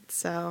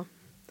 So.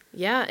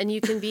 Yeah, and you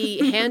can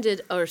be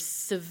handed a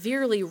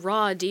severely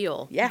raw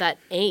deal that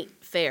ain't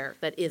fair,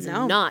 that is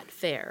not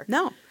fair.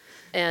 No.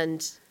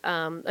 And,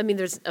 I mean,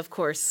 there's, of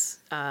course,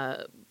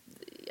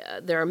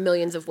 there are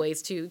millions of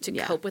ways to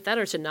cope with that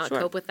or to not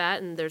cope with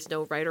that, and there's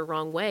no right or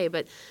wrong way,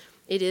 but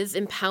it is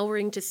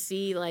empowering to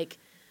see, like,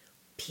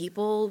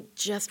 people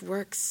just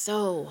work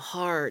so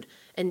hard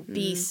and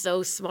be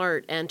so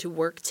smart and to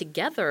work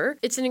together.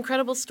 It's an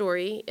incredible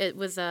story. It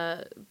was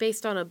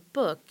based on a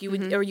book. You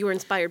were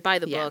inspired by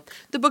the book.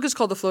 The book is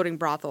called The Floating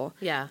Brothel.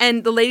 Yeah.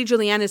 And the Lady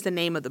Juliana is the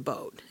name of the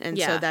boat. And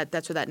so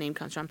that's where that name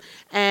comes from.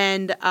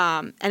 And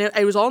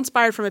it was all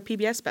inspired from a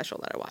PBS special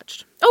that I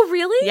watched. Oh,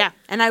 really? Yeah.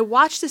 And I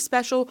watched this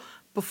special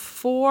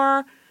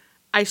before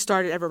I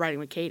started ever writing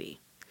with Katie.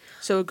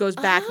 So it goes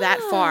back that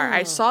far.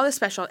 I saw this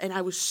special and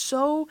I was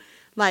so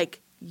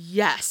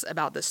yes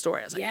about this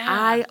story. I was like,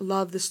 I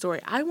love this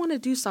story. I want to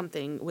do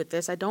something with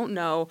this. I don't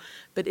know,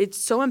 but it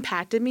so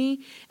impacted me.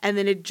 And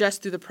then it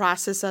just through the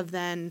process of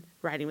then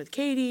writing with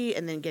Katie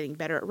and then getting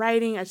better at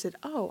writing, I said,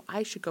 oh,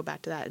 I should go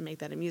back to that and make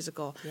that a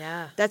musical.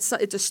 Yeah. It's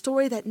a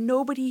story that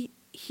nobody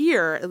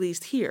here at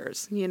least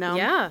hears, you know?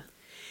 Yeah.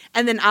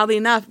 And then oddly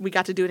enough, we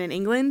got to do it in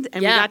England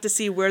and we got to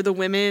see where the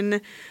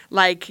women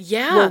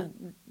were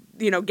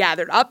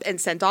gathered up and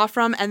sent off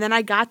from, and then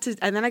I got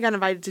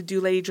invited to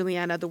do Lady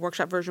Juliana, the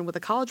workshop version with a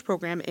college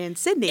program in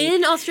Sydney,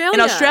 in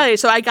Australia.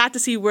 So I got to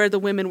see where the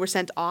women were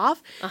sent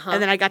off,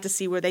 and then I got to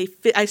see where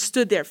I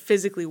stood there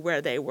physically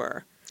where they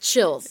were.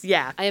 Chills.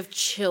 Yeah, I have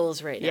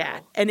chills right now.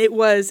 Yeah, and it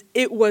was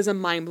a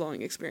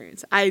mind-blowing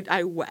experience.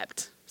 I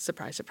wept.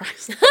 Surprise,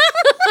 surprise.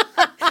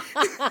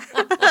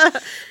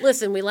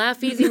 Listen, we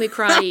laugh easy, we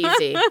cry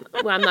easy.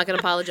 Well, I'm not going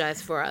to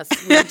apologize for us.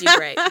 We do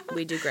great.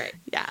 We do great.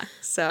 Yeah.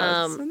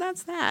 So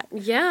that's that.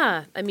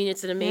 Yeah. I mean,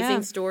 it's an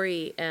amazing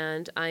story,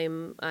 and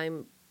I'm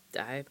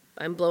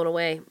blown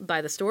away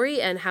by the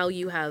story and how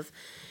you have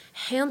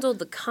handled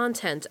the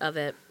content of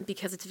it,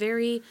 because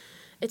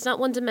it's not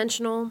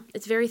one-dimensional.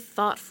 It's very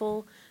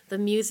thoughtful. The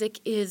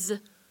music is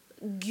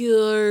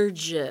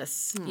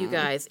gorgeous, you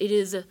guys. It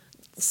is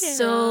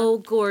so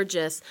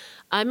gorgeous.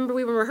 I remember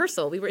we were in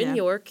rehearsal. We were in New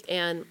York,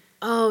 and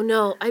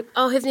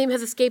his name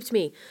has escaped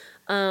me.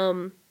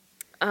 Larry.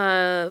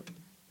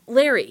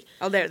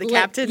 Oh, there, the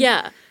captain.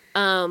 Yeah.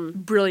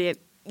 Brilliant.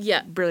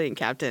 Yeah. Brilliant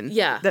captain.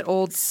 Yeah. That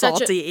old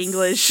salty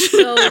English.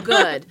 So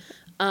good.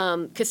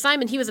 Because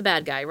Simon, he was a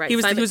bad guy, right? He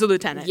was a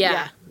lieutenant.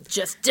 Yeah.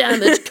 Just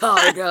damaged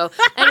cargo.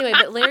 Anyway,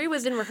 but Larry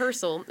was in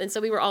rehearsal, and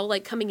so we were all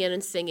coming in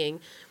and singing,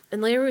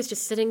 and Larry was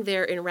just sitting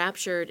there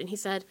enraptured, and he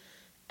said,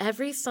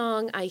 every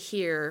song I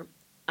hear,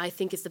 I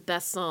think is the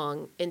best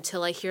song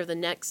until I hear the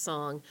next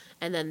song,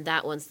 and then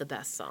that one's the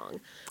best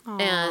song.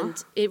 Aww.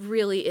 And it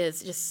really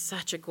is just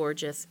such a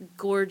gorgeous,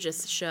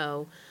 gorgeous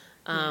show.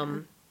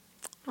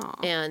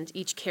 And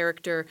each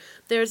character,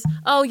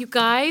 you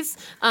guys,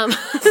 sorry,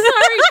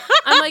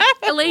 I'm like,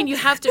 Elaine, you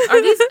have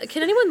to,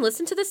 can anyone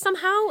listen to this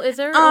somehow? Is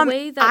there a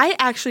way that? I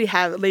actually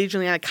have Lady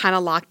Juliana kind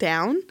of locked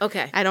down.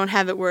 Okay. I don't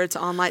have it where it's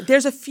online.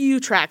 There's a few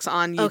tracks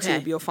on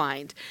YouTube you'll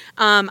find.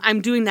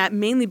 I'm doing that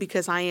mainly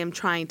because I am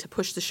trying to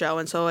push the show,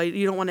 and so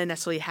you don't want to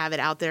necessarily have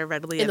it out there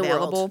readily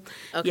available. The world.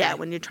 Okay. Yeah,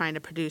 when you're trying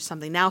to produce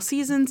something. Now,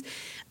 Seasons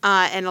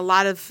and a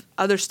lot of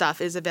other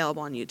stuff is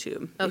available on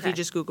YouTube. Okay. If you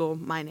just Google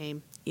my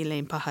name,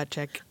 Elaine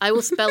Pechacek. I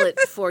will spell it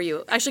for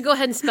you. I should go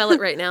ahead and spell it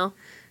right now.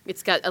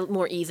 It's got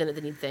more E's in it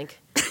than you'd think.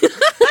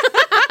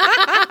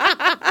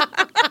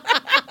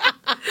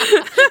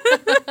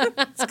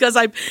 It's because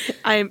I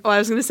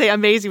was going to say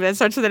amazing, but it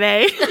starts with an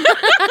A.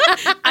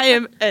 I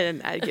am,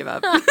 and I give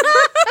up.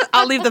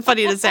 I'll leave the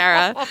funny to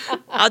Sarah.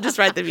 I'll just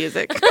write the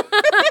music.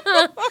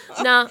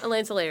 Nah,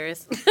 Elaine's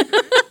hilarious. Spell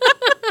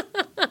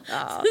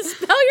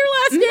your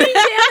last name, damn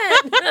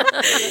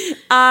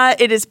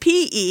it. It is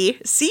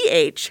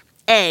Pechacek.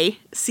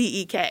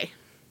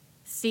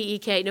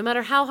 CEK, no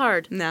matter how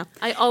hard. No.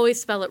 I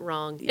always spell it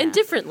wrong. Yeah. And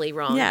differently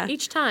wrong. Yeah.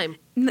 Each time.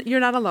 You're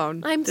not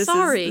alone. I'm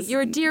sorry.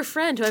 You're a dear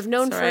friend who I've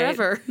known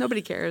forever. Right.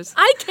 Nobody cares.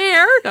 I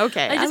care.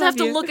 Okay. I just have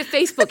to look at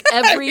Facebook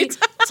every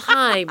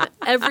time.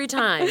 Every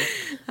time.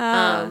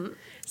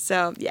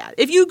 So, yeah.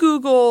 If you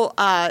Google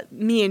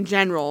me in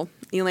general,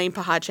 Elaine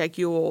Pechacek,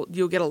 you'll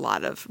get a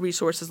lot of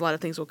resources. A lot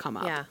of things will come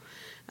up. Yeah.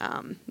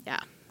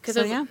 Yeah. Because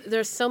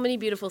there's so many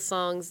beautiful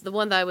songs. The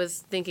one that I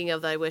was thinking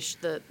of that I wish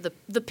the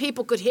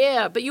people could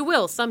hear, but you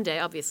will someday,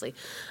 obviously.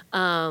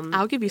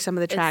 I'll give you some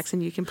of the tracks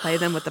and you can play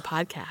them with the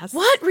podcast.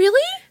 What?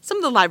 Really? Some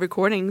of the live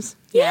recordings.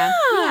 Yeah.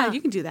 Yeah,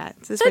 you can do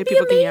that. So this That'd way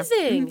people be can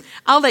amazing. hear.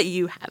 I'll let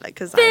you have it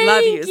because I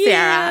love you,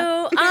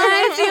 Sarah.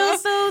 I feel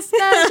so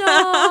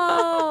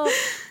special.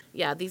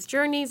 Yeah, these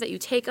journeys that you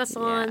take us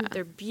on,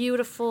 they're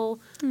beautiful.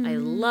 I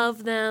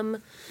love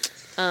them.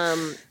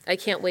 I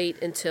can't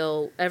wait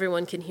until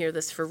everyone can hear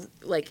this for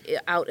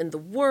out in the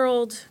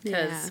world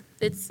because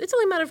it's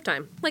only a matter of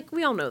time. Like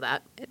we all know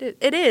that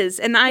it is,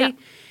 and I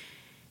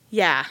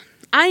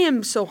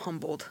am so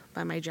humbled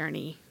by my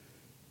journey.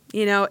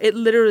 You know, it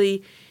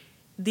literally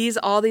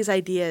all these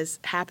ideas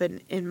happen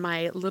in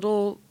my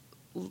little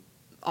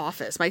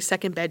office, my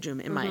second bedroom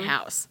in my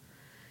house.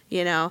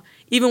 You know,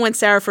 even when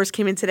Sarah first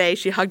came in today,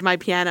 she hugged my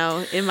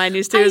piano in my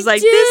new studio. It was like,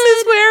 this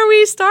is where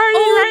we started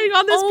writing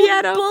on this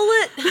piano.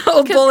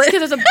 Old bullet. Because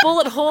there's a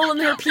bullet hole in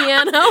her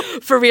piano.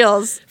 For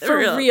reals. For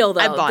real,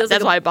 though.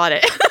 That's why I bought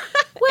it.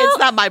 It's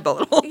not my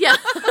bullet hole. Yeah.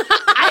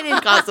 I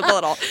didn't cause the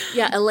bullet hole.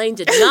 Yeah, Elaine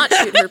did not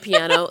shoot her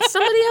piano.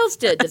 Somebody else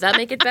did. Does that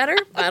make it better?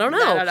 I don't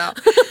know. I don't know.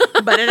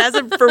 But it has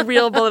a for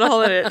real bullet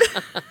hole in it.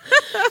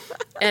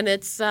 And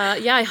it's,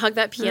 I hugged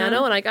that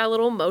piano and I got a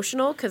little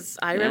emotional because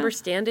I remember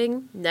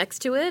standing next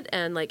to it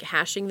and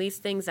hashing these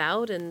things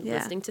out and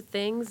listening to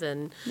things.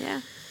 And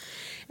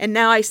and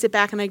now I sit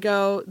back and I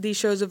go, these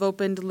shows have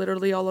opened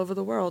literally all over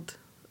the world.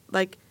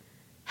 Like,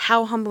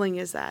 how humbling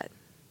is that?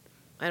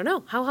 I don't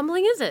know. How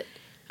humbling is it?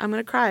 I'm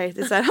going to cry.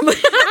 Is that humbling?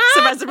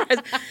 Surprise.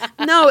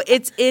 No,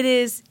 it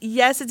is,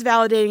 yes, it's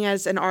validating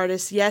as an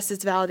artist. Yes,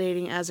 it's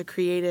validating as a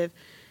creative.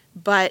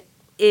 But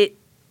the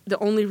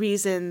only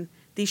reason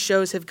these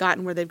shows have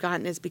gotten where they've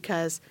gotten is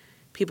because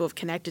people have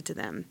connected to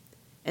them.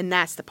 And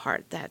that's the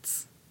part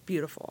that's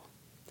beautiful.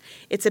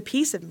 It's a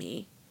piece of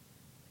me.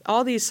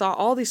 All these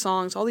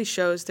songs, all these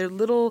shows, they're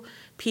little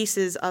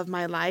pieces of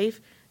my life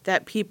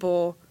that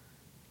people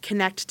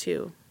connect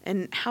to.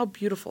 And how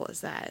beautiful is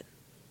that?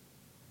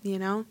 You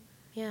know?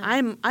 Yeah.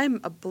 I'm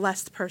a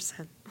blessed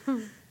person.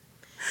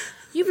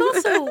 You've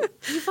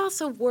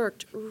also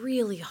worked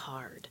really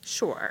hard.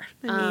 Sure.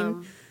 I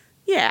mean,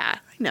 I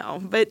know,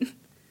 but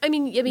I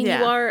mean, you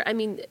are. I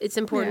mean, it's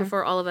important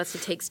for all of us to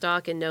take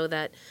stock and know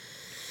that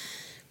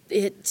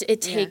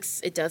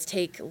it does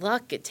take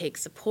luck, it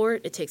takes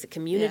support, it takes a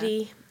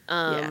community,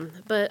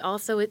 but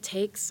also it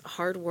takes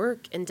hard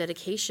work and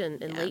dedication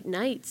and late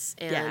nights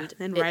and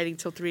writing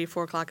till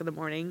 3-4 o'clock in the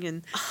morning,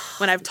 and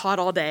when I've taught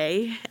all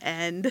day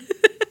and.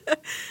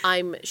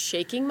 I'm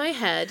shaking my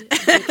head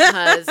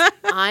because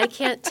I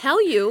can't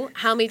tell you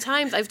how many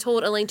times I've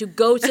told Elaine to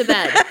go to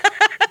bed.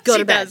 Go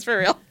to bed. She does, for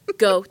real.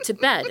 Go to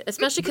bed.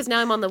 Especially because now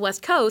I'm on the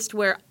West Coast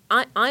where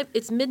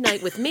it's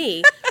midnight with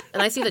me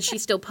and I see that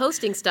she's still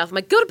posting stuff. I'm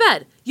like, go to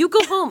bed. You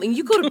go home and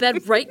you go to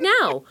bed right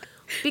now.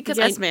 Because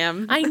yes,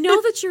 ma'am. I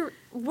know that you're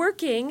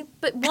working,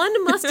 but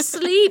one must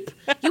sleep.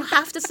 You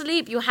have to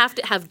sleep. You have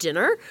to have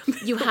dinner.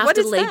 You have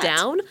to lay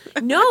down.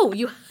 No,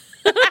 you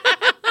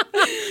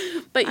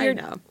But I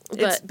know.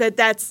 But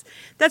that's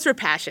where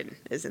passion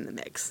is in the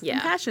mix. Yeah.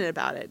 I'm passionate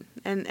about it.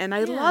 And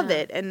I love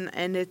it.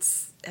 And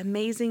it's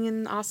amazing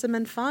and awesome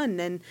and fun.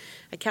 And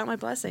I count my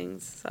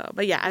blessings. So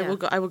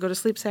I will go to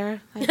sleep,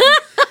 Sarah.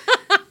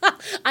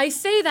 I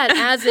say that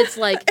as it's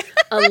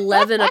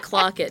 11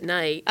 o'clock at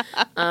night,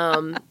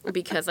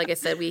 because like I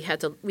said, we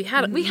had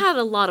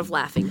a lot of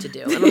laughing to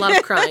do and a lot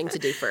of crying to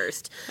do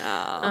first.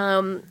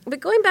 But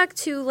going back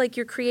to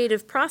your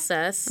creative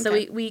process,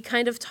 so we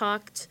kind of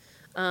talked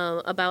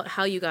about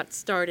how you got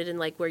started and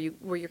where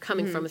you're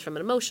coming from is from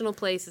an emotional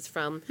place, is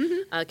from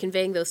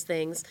conveying those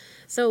things.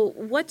 So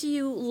what do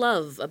you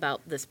love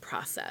about this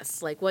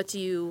process?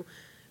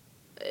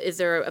 Is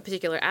there a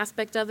particular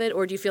aspect of it,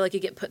 or do you feel like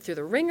you get put through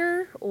the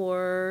ringer,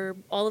 or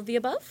all of the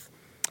above?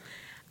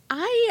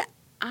 I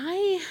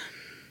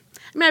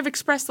mean, I've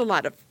expressed a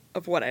lot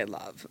of what I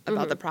love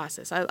about the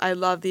process. I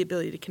love the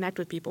ability to connect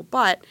with people,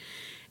 but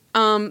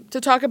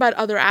to talk about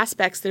other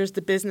aspects, there's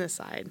the business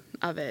side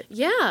of it.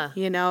 Yeah.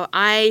 You know,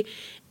 I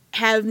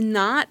have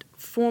not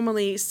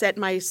formally set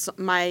my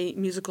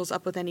musicals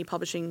up with any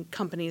publishing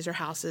companies or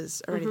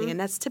houses or anything, and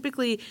that's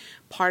typically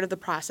part of the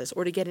process,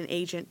 or to get an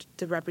agent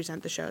to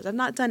represent the shows. I've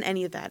not done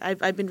any of that.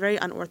 I've been very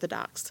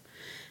unorthodox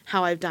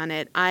how I've done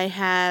it. I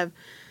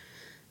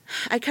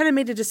kind of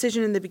made a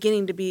decision in the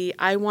beginning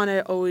I want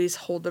to always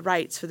hold the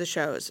rights for the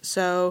shows.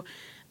 So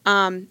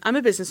I'm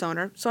a business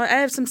owner, so I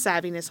have some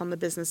savviness on the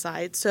business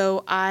side.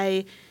 So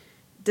I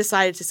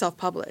decided to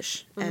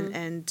self-publish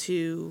and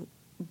to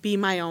be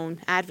my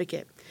own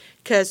advocate,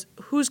 because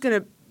who's going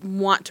to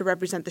want to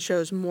represent the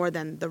shows more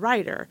than the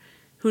writer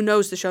who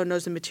knows the show,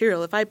 knows the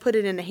material? If I put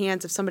it in the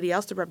hands of somebody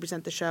else to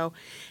represent the show,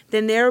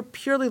 then they're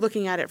purely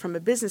looking at it from a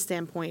business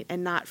standpoint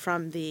and not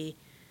from the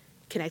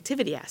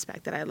connectivity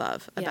aspect that I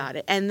love about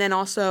it. And then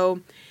also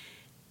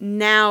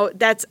now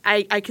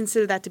I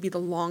consider that to be the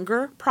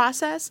longer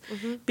process,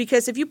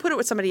 because if you put it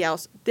with somebody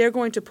else, they're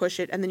going to push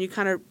it, and then you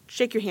kind of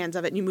shake your hands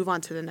of it and you move on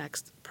to the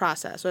next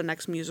process or the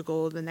next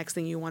musical, the next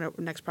thing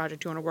next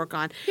project you want to work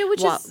on,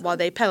 while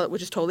they peddle it,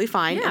 which is totally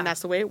fine, and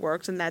that's the way it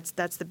works, and that's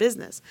the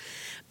business.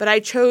 But I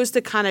chose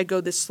to kind of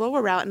go this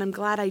slower route, and I'm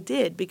glad I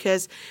did,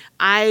 because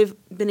I've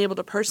been able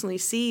to personally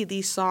see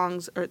these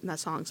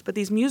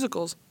these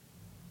musicals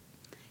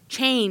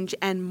change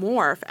and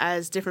morph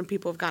as different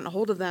people have gotten a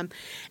hold of them.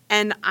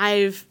 And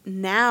I've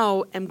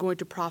now am going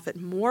to profit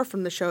more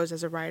from the shows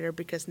as a writer,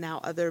 because now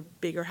other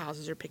bigger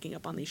houses are picking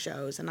up on these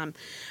shows. And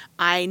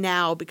I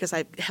now, because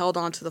I held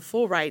on to the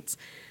full rights,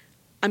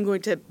 I'm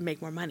going to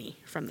make more money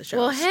from the shows.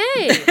 Well,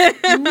 hey,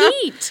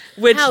 neat.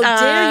 How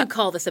dare you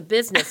call this a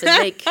business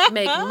and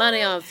make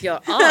money off your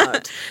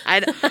art?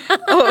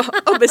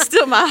 But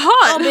still my heart.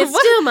 Oh, but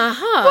still my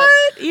heart.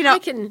 What? You know, I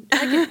can,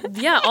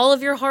 all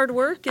of your hard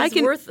work is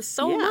worth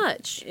so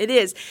much. It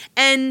is.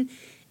 And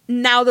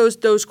now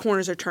those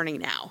corners are turning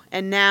now.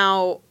 And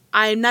now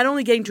I'm not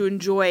only getting to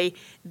enjoy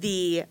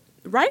the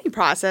writing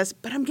process,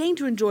 but I'm getting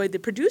to enjoy the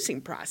producing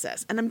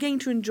process, and I'm getting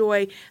to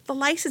enjoy the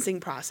licensing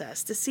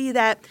process, to see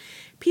that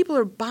people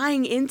are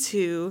buying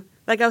into,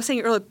 like I was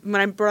saying earlier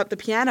when I brought up the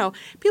piano,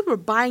 people are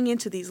buying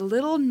into these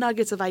little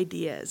nuggets of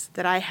ideas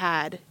that I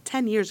had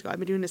 10 years ago. I've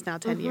been doing this now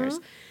 10 years.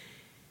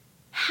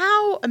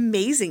 How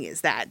amazing is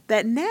that?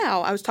 That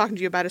now, I was talking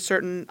to you about a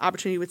certain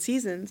opportunity with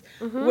Seasons,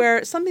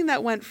 where something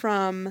that went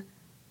from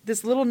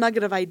this little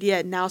nugget of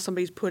idea, now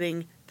somebody's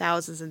putting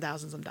thousands and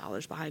thousands of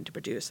dollars behind to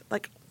produce.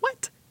 Like,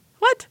 what?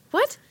 What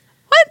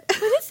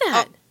is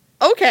that?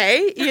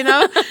 Okay, you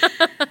know.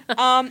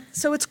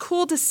 So it's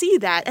cool to see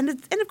that, and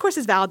of course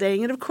it's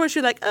validating, and of course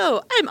you're like,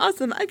 oh, I'm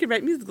awesome, I can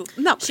write musicals.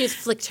 No, she has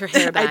flicked her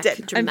hair back. I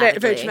did. Dramatically.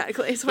 Very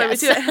dramatically. That's why we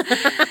do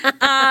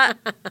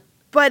it.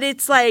 But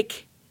it's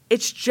like,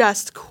 it's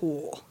just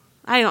cool.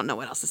 I don't know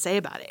what else to say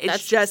about it. It's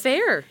That's just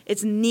fair.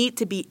 It's neat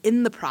to be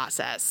in the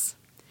process,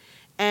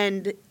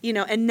 and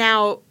and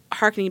now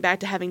harkening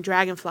back to having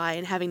Dragonfly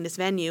and having this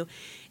venue,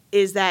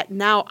 is that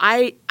now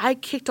I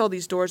kicked all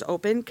these doors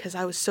open because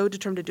I was so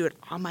determined to do it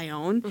on my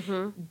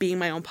own, being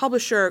my own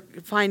publisher,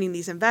 finding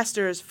these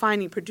investors,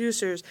 finding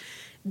producers,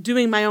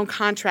 doing my own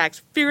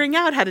contracts, figuring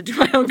out how to do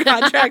my own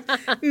contract,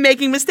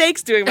 making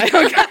mistakes doing my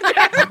own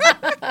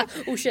contract.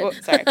 Oh, shit. Oh,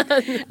 sorry.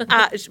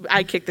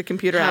 I kicked the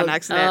computer out on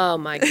accident. Oh,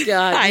 my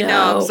God. I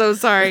know. I'm so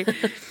sorry.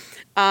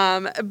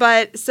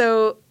 But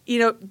so,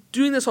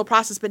 doing this whole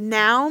process, but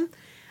now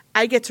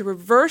I get to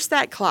reverse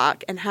that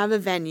clock and have a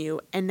venue,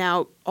 and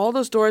now all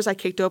those doors I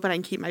kicked open, I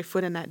can keep my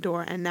foot in that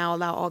door and now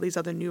allow all these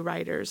other new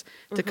writers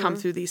to come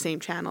through these same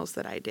channels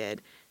that I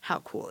did. How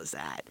cool is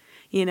that?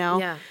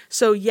 Yeah.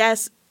 So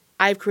yes,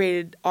 I've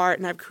created art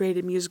and I've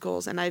created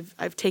musicals, and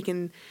I've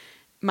taken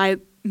my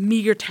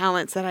meager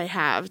talents that I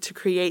have to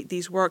create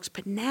these works,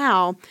 but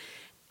now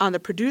on the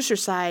producer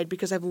side,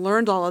 because I've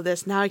learned all of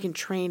this, now I can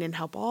train and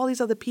help all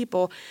these other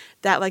people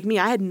that, like me,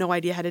 I had no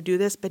idea how to do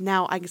this, but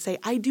now I can say,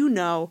 I do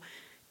know.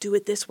 Do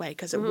it this way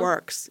because it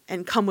works,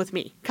 and come with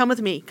me.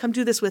 Come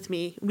do this with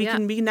me. We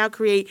can now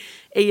create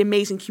an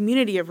amazing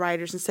community of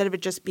writers instead of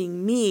it just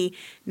being me.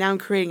 Now I'm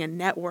creating a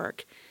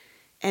network,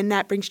 and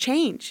that brings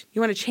change. You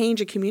want to change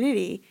a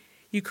community,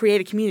 you create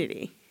a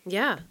community.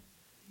 Yeah.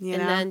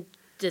 And then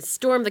just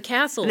storm the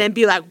castle. And then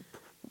be like,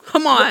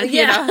 come on,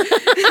 we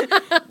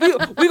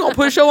gonna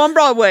put a show on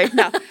Broadway.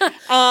 No,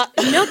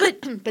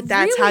 but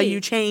that's how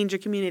you change a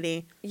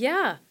community.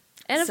 Yeah.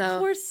 And of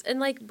course, and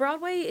like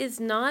Broadway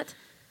is not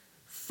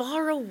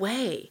far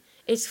away.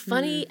 It's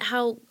funny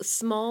how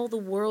small the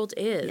world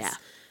is,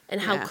 and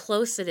how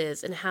close it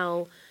is, and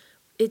how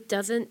it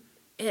doesn't.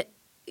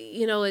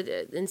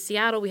 In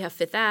Seattle we have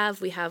Fifth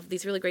Ave. We have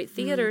these really great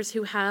theaters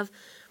who have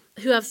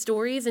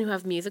stories and who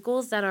have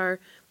musicals that are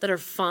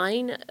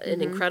fine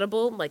and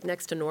incredible. Like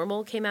Next to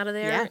Normal came out of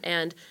there,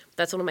 and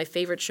that's one of my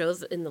favorite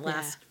shows in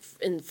the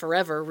in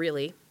forever,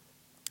 really.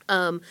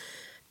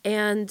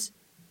 And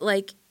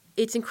like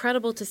it's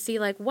incredible to see.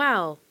 Like,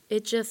 wow.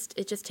 It just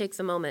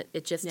takes a moment.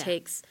 It just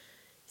takes.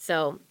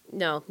 So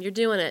no, you're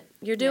doing it.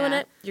 You're doing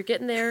it. You're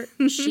getting there.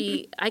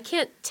 I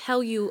can't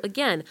tell you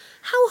again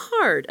how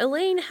hard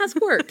Elaine has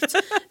worked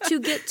to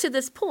get to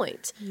this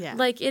point. Yeah,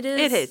 like it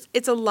is. It is.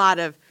 It's a lot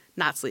of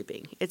not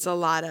sleeping. It's a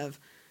lot of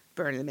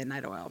burning the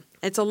midnight oil.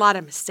 It's a lot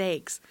of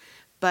mistakes,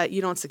 but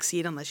you don't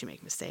succeed unless you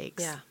make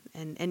mistakes. Yeah,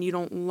 and you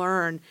don't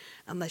learn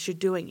unless you're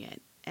doing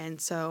it. And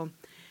so,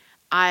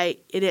 it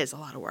is a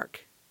lot of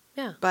work.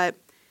 Yeah, but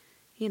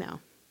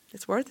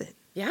it's worth it.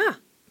 Yeah.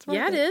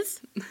 Yeah, it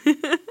is.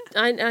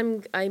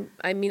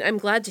 I'm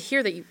glad to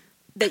hear that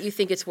you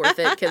think it's worth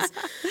it, because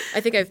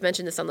I think I've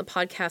mentioned this on the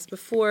podcast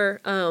before.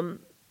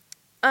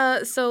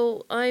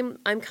 So I'm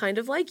kind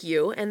of like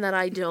you, and that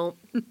I don't,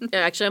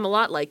 actually I'm a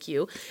lot like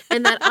you,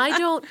 and that I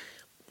don't,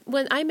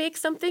 when I make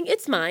something,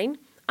 it's mine.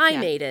 I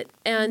made it,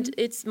 and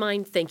it's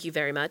mine. Thank you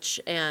very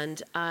much.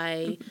 And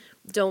I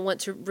don't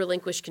want to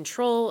relinquish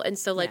control. And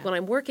so when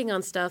I'm working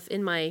on stuff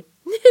in my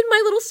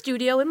little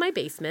studio in my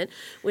basement,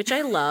 which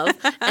I love,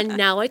 and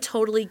now I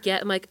totally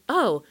get, I'm like,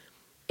 oh,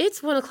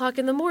 it's 1:00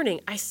 in the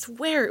morning. I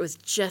swear it was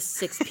just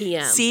 6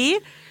 p.m. See?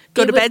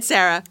 Go to bed,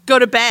 Sarah. Go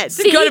to bed.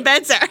 See, go to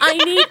bed, Sarah.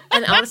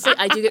 And honestly,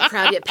 I do get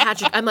crabby at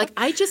Patrick. I'm like,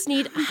 I just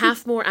need a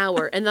half more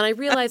hour. And then I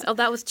realize, oh,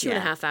 that was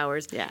 2.5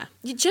 hours. Yeah.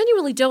 You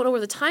genuinely don't know where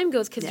the time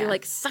goes, because you're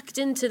like sucked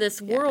into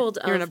this world.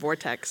 You're in a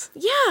vortex.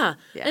 Yeah.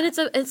 And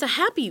it's a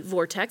happy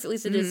vortex. At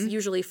least it is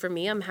usually for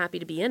me. I'm happy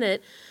to be in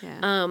it.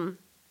 Yeah.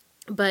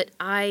 But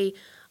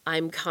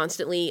I'm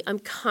constantly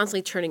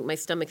turning, my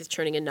stomach is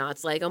turning in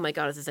knots, like, oh my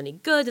God, is this any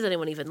good? Does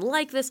anyone even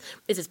like this?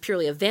 Is this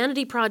purely a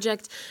vanity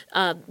project?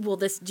 Will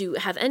this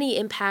have any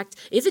impact?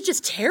 Is it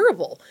just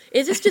terrible?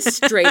 Is this just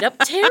straight up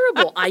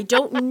terrible? I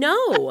don't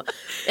know.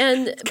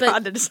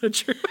 God, that is so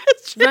true.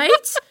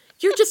 Right?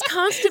 You're just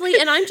constantly,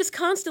 and I'm just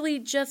constantly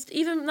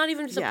not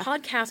even just a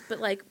podcast, but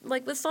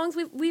like the songs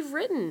we've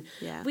written.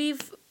 Yeah.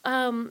 We've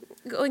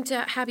going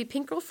to Happy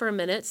Pink Girl for a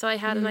minute, so I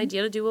had an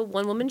idea to do a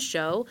one-woman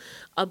show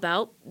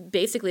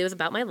basically it was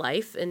about my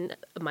life and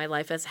my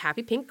life as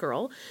Happy Pink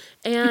Girl,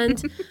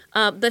 and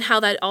but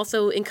how that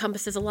also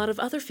encompasses a lot of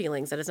other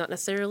feelings that is not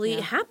necessarily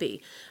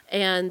happy,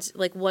 and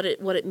like what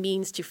it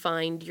means to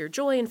find your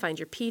joy and find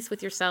your peace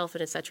with yourself,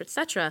 and et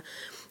cetera,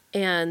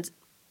 and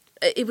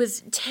it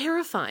was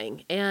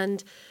terrifying.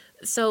 And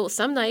so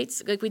some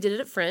nights, like we did it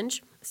at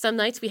Fringe, some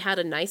nights we had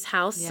a nice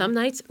house, some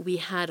nights we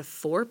had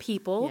 4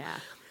 people,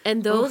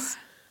 and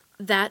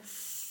that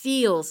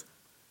feels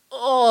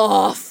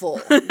awful.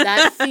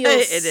 That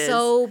feels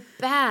so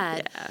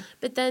bad. Yeah.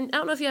 But then, I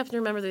don't know if you happen to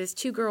remember, there's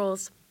 2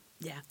 girls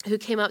who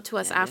came up to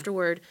us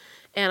afterward,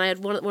 and I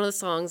had one of the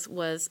songs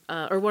was,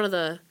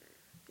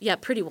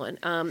 Pretty One.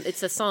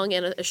 It's a song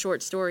and a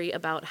short story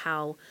about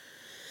how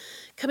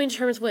coming to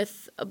terms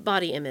with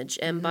body image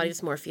and body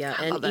dysmorphia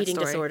and eating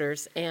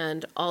disorders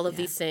and all of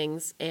these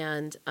things,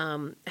 and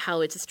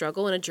how it's a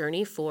struggle and a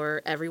journey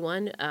for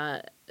everyone,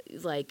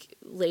 like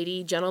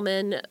lady,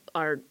 gentlemen,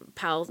 our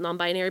pals,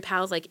 non-binary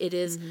pals, like it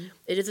is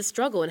a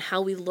struggle, and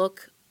how we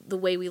look, the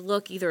way we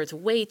look, either it's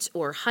weight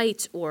or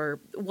height or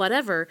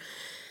whatever.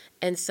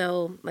 And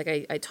so, like,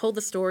 I told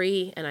the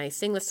story, and I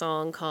sing the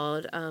song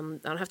called I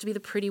Don't Have to Be the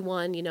Pretty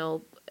One,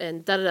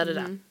 and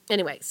da-da-da-da-da.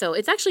 Anyway, so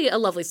it's actually a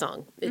lovely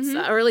song. It's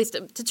or at least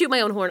to toot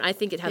my own horn, I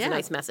think it has a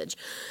nice message.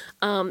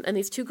 And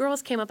these 2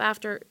 girls came up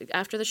after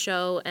the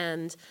show,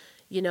 and,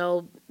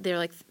 they're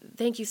like,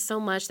 thank you so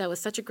much. That was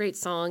such a great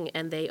song.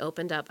 And they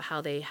opened up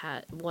how they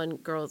had, one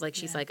girl, like,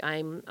 she's like,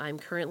 I'm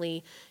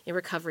currently in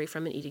recovery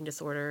from an eating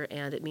disorder,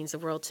 and it means the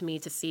world to me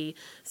to see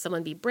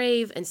someone be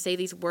brave and say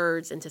these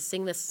words and to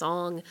sing this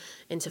song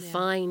and to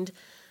find,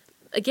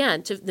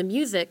 again, to the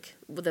music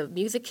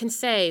can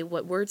say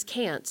what words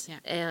can't. Yeah.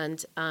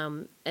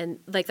 And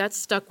like that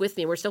stuck with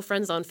me. We're still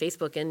friends on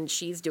Facebook, and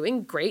she's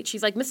doing great.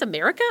 She's like Miss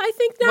America, I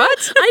think now.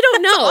 What? I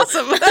don't know. That's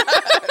awesome.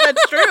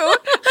 That's true.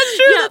 That's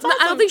true. Yeah, That's awesome.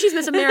 I don't think she's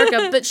Miss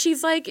America, but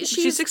she's like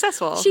she's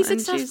successful. She's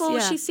successful.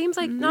 She seems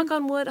like, knock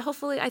on wood,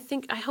 hopefully, I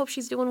hope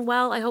she's doing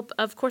well.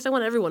 Of course I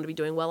want everyone to be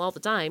doing well all the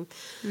time.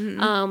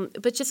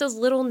 But just those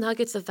little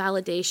nuggets of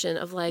validation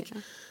of like,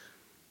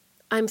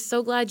 I'm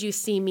so glad you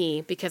see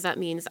me, because that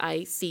means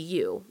I see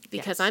you.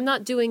 Because I'm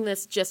not doing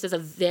this just as a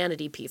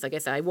vanity piece. Like I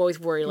said, I always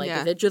worry, like,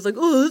 is it just like,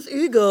 oh, this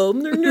ego.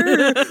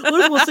 I just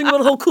want to sing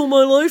about how cool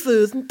my life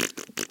is.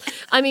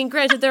 I mean,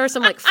 granted, there are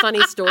some, like,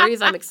 funny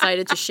stories I'm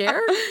excited to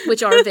share,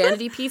 which are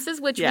vanity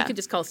pieces, which we could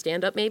just call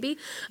stand-up maybe.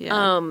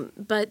 Yeah.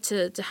 But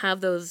to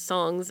have those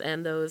songs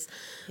and those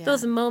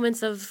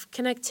moments of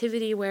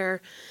connectivity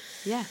where...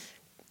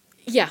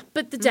 Yeah,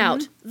 but the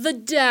doubt.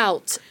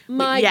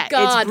 My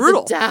God, it's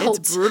brutal. The doubt.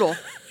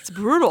 It's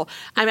brutal.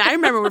 I mean, I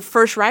remember when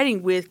first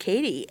writing with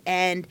Katie,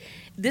 and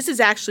this is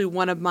actually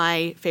one of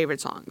my favorite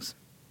songs.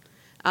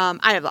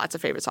 I have lots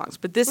of favorite songs,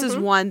 but this is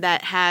one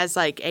that has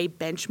like a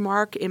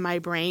benchmark in my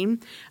brain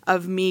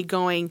of me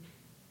going,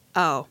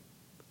 oh,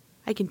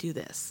 I can do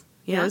this.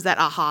 You know, it's that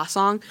aha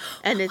song,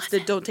 and it's the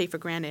Don't Take for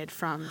Granted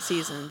from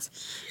Seasons,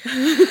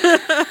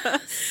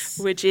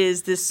 which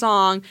is this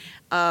song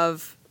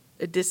of...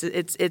 It's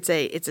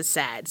a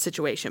sad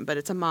situation, but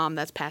it's a mom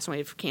that's passed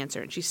away from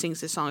cancer, and she sings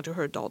this song to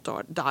her adult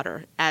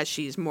daughter as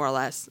she's more or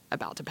less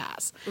about to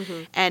pass,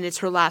 and it's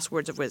her last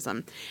words of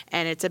wisdom,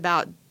 and it's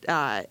about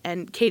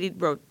and Katie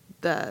wrote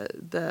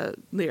the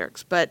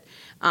lyrics, but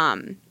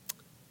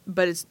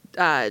it's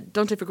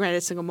don't take for granted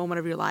a single moment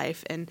of your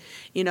life, and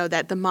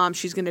that the mom,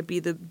 she's going to be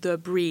the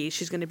breeze,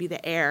 she's going to be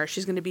the air,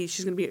 she's going to be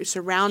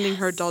surrounding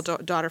her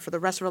adult daughter for the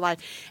rest of her life,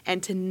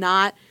 and to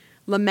not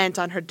lament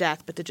on her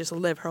death, but to just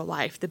live her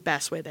life the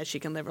best way that she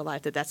can live her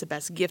life, that's the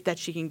best gift that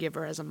she can give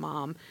her as a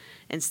mom,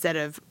 instead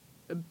of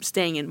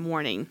staying in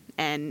mourning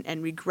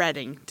and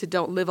regretting, to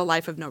don't live a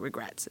life of no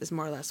regrets is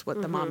more or less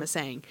what the mom is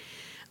saying.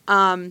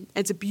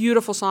 It's a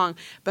beautiful song,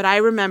 but I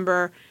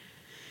remember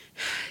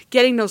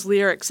getting those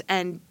lyrics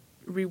and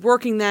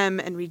reworking them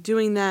and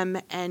redoing them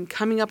and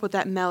coming up with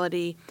that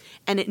melody,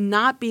 and it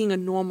not being a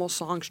normal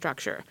song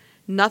structure.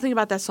 Nothing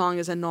about that song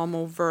is a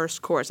normal verse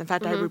chorus. In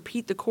fact, I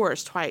repeat the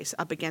chorus twice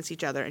up against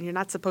each other, and you're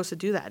not supposed to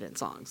do that in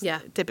songs. Yeah.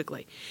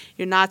 Typically.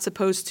 You're not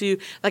supposed to,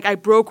 like, I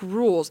broke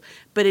rules,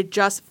 but it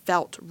just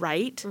felt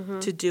right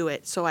to do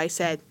it. So I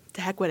said,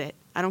 to heck with it.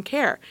 I don't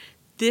care.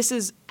 This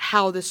is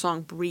how this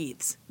song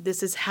breathes.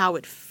 This is how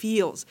it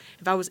feels.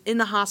 If I was in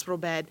the hospital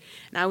bed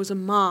and I was a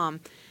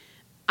mom,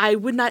 I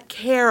would not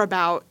care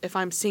about if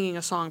I'm singing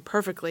a song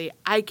perfectly.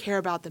 I care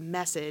about the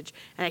message,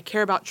 and I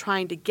care about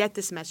trying to get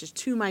this message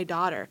to my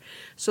daughter.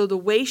 So the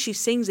way she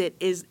sings it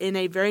is in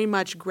a very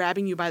much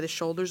grabbing you by the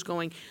shoulders,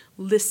 going,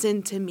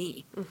 listen to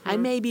me. I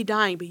may be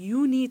dying, but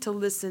you need to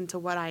listen to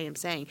what I am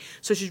saying.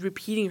 So she's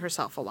repeating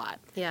herself a lot.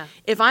 Yeah.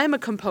 If I'm a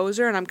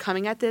composer and I'm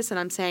coming at this and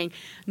I'm saying,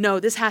 no,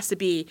 this has to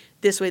be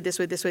this way, this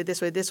way, this way,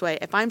 this way, this way,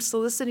 if I'm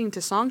soliciting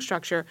to song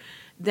structure,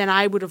 then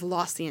I would have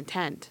lost the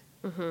intent.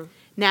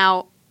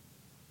 Now,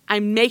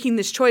 I'm making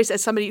this choice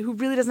as somebody who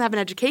really doesn't have an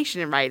education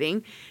in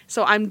writing.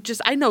 So I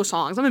know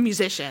songs. I'm a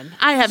musician.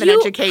 I have an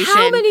education.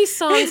 How many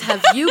songs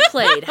have you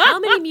played? How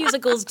many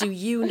musicals do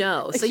you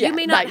know? So you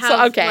may not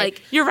have,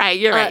 like... You're right.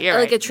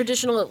 Like a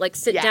traditional, like,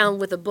 sit down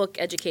with a book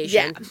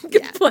education.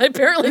 Yeah. But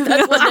apparently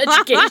that's what an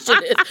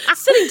education is.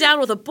 Sitting down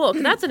with a book,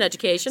 that's an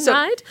education,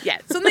 right? Yeah.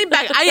 So let me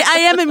back. I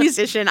am a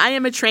musician. I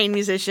am a trained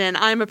musician.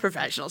 I'm a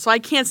professional. So I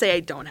can't say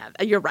I don't have...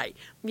 You're right.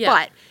 Yeah.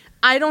 But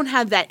I don't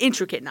have that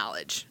intricate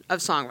knowledge of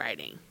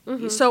songwriting.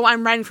 So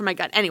I'm writing from my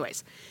gut.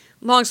 Anyways,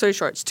 long story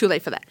short, it's too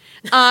late for that.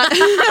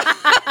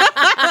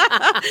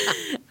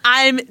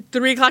 I'm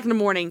 3 o'clock in the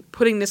morning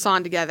putting this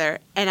song together,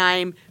 and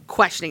I'm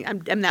questioning.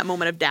 I'm in that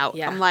moment of doubt.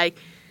 Yeah. I'm like,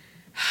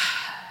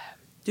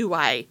 do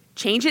I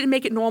change it and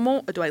make it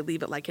normal, or do I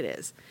leave it like it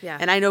is? Yeah.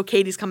 And I know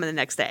Katie's coming the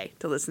next day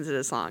to listen to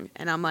this song,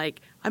 and I'm like,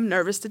 I'm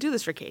nervous to do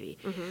this for Katie.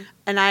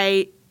 And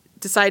I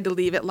decided to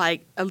leave it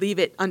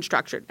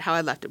unstructured, how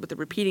I left it, with the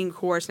repeating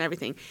chorus and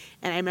everything.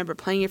 And I remember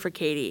playing it for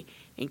Katie,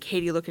 and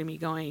Katie looking at me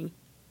going,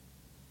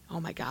 oh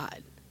my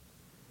God.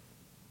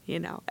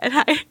 And I'm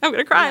going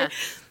to cry. Yeah.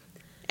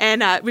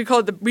 And we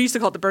used to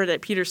call it the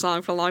Bernadette Peters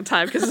song for a long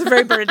time, because it's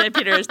very Bernadette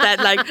Peters, that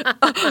like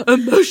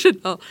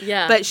emotional.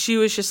 Yeah. But she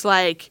was just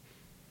like,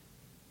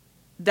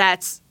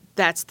 that's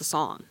the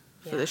song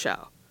for the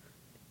show.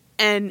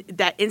 And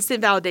that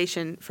instant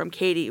validation from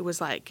Katie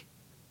was like,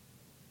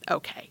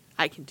 okay,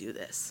 I can do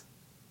this.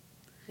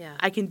 Yeah.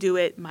 I can do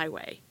it my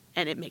way,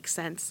 and it makes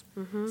sense.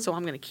 So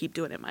I'm going to keep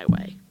doing it my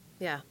way.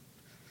 Yeah.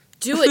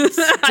 Do it.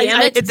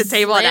 Damn it. Hit the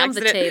table on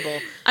accident. The table.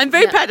 I'm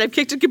very passionate. I've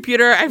kicked a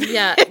computer.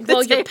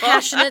 You're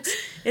passionate.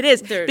 It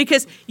is.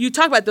 Because you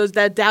talk about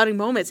that doubting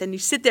moments, and you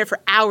sit there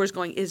for hours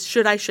going,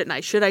 should I, shouldn't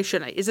I? Should I,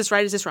 shouldn't I? Is this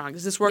right? Is this wrong?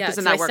 Does this work? Does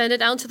it not work? I send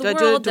it out to the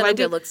world, then I'm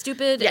going to look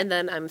stupid, and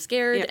then I'm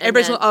scared. Yeah.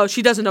 Everybody's like,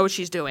 she doesn't know what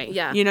she's doing.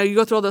 Yeah. You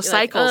go through all those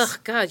cycles.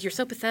 Like, God, you're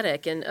so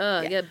pathetic. And,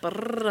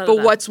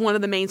 But what's one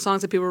of the main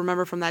songs that people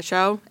remember from that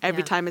show?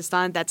 Every time it's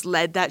done, that's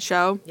led that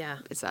show. Yeah.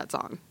 It's that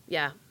song.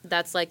 Yeah.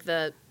 That's like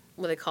what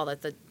do they call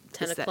it? The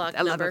 10 o'clock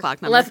 11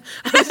 o'clock number.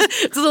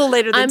 It's a little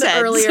later than 10.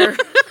 I'm earlier.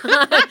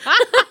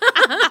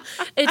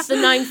 It's the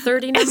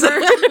 9:30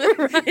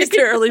 number. Right? It's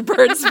the early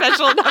bird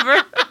special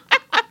number.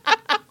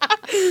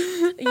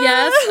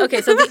 Yes.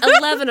 Okay, so the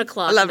 11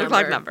 o'clock 11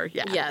 o'clock number,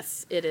 yeah.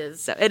 Yes, it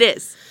is. So it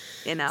is.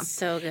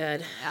 So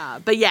good.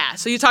 But yeah,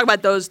 so you talk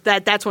about those,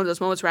 that's one of those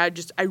moments where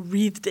I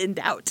wreathed in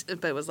doubt.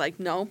 But it was like,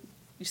 no,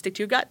 you stick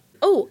to your gut.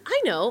 Oh,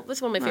 I know. That's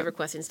one of my favorite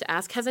questions to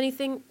ask. Has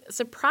anything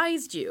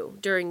surprised you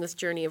during this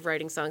journey of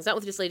writing songs? Not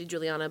with just Lady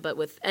Juliana, but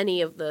with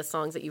any of the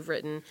songs that you've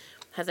written.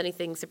 Has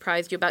anything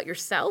surprised you about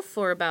yourself,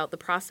 or about the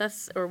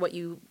process, or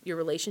your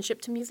relationship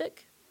to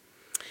music?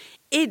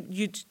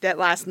 That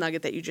last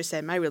nugget that you just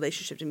said, my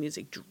relationship to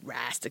music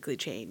drastically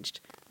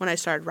changed when I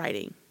started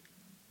writing.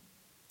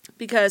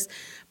 Because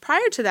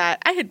prior to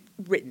that, I had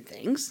written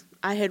things.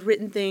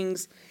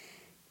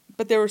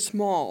 But they were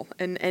small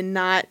and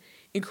not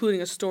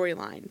including a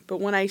storyline. But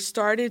when I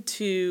started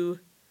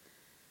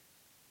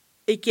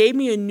it gave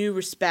me a new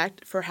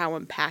respect for how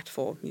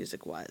impactful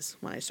music was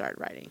when I started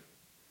writing.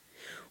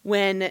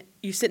 When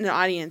you sit in an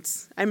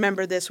audience, I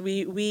remember this,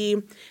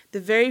 the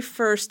very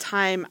first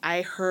time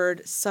I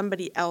heard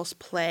somebody else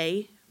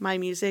play my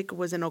music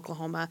was in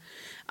Oklahoma.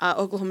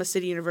 Oklahoma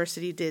City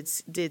University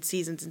did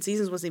Seasons, and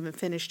Seasons wasn't even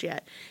finished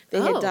yet. They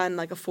had done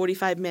like a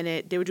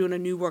 45-minute, they were doing a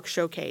new work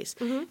showcase,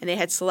 and they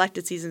had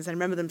selected Seasons. I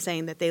remember them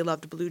saying that they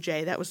loved Blue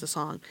Jay. That was the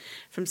song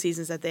from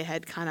Seasons that they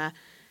had kind of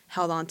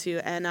held on to,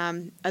 and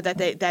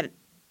that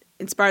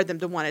inspired them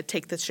to want to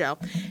take the show.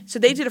 So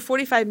they did a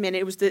 45-minute,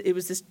 it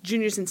was this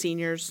juniors and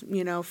seniors,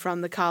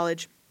 from the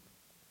college.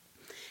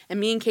 And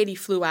me and Katie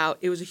flew out.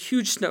 It was a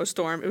huge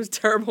snowstorm. It was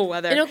terrible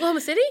weather. In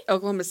Oklahoma City?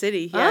 Oklahoma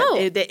City, yeah. Oh.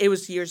 It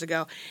was years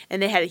ago.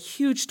 And they had a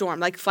huge storm.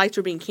 Like, flights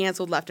were being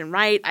canceled left and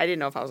right. I didn't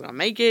know if I was going to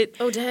make it.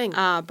 Oh, dang.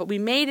 But we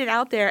made it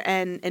out there,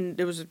 and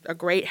it was a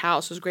great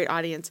house. It was a great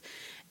audience.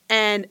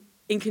 And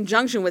in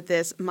conjunction with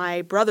this,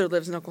 my brother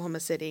lives in Oklahoma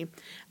City,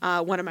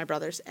 one of my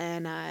brothers,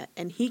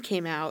 and he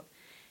came out.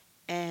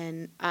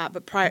 And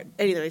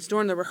anyways,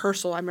 during the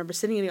rehearsal, I remember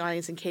sitting in the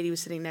audience, and Katie was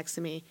sitting next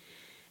to me,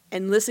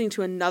 and listening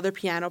to another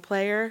piano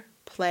player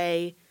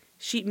play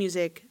sheet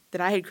music that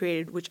I had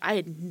created, which I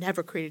had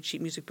never created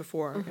sheet music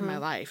before in my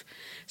life.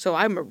 So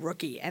I'm a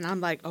rookie, and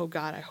I'm like, oh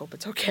God, I hope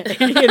it's okay.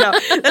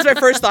 That's my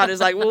first thought is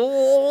like,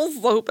 well,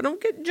 I hope I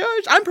don't get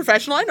judged. I'm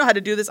professional. I know how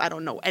to do this. I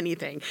don't know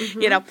anything,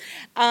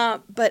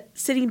 But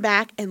sitting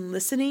back and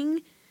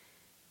listening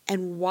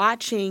and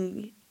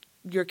watching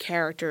your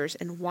characters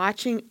and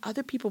watching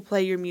other people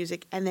play your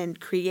music and then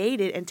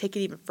create it and take it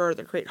even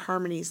further, create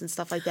harmonies and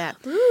stuff like that.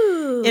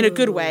 Ooh. In a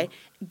good way.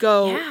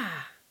 Go, Yeah.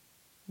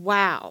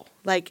 wow,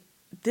 like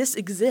this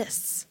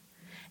exists.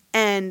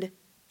 And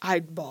I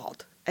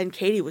bawled. And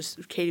Katie was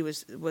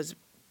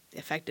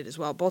affected as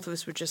well. Both of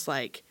us were just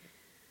like,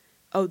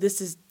 oh,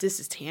 this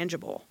is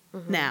tangible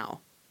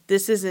now.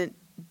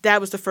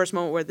 That was the first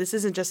moment where this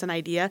isn't just an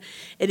idea.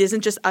 It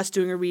isn't just us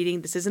doing a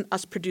reading. This isn't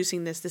us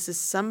producing this. This is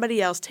somebody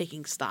else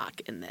taking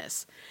stock in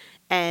this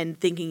and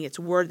thinking it's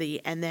worthy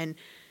and then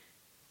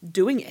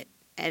doing it.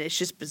 And it's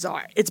just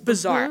bizarre. It's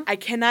bizarre. I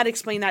cannot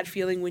explain that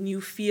feeling when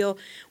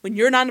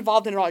you're not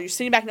involved in it all. You're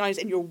sitting back in the audience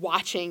and you're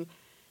watching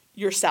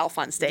yourself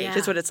on stage. Yeah.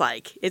 That's what it's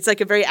like. It's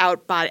like a very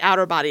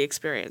outer body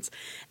experience.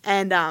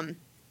 And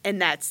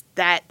that's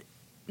that,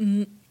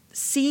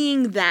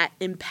 seeing that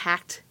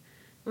impact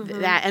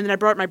that, and then I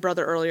brought my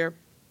brother earlier.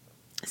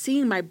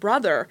 Seeing my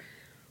brother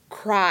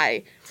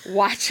cry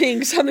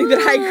watching something that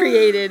I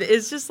created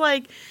is just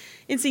like,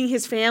 and seeing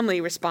his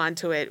family respond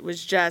to it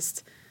was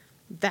just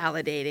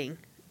validating.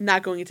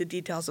 Not going into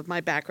details of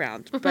my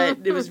background, but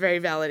it was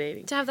very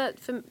validating. To have that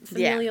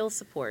familial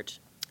support.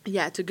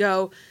 Yeah, to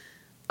go,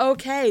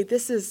 okay,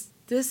 this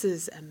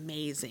is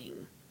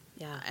amazing.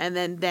 Yeah. And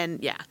then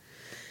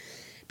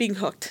being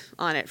hooked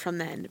on it from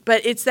then.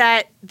 But it's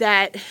that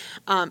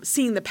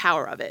seeing the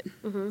power of it,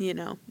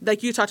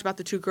 Like you talked about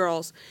the two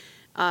girls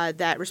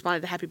that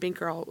responded to Happy Pink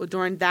Girl.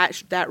 During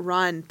that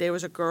run, there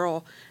was a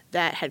girl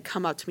that had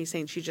come up to me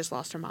saying she just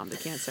lost her mom to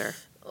cancer.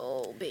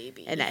 Oh,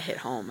 baby. And that hit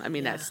home. I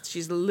mean,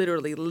 she's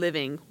literally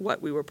living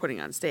what we were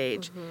putting on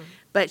stage.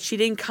 But she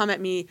didn't come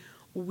at me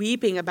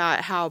weeping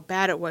about how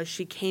bad it was.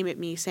 She came at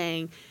me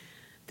saying,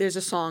 there's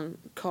a song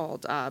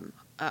called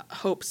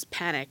Hope's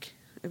Panic.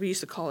 We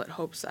used to call it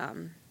Hope's,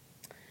 there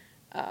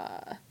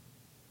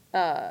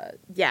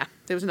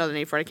was another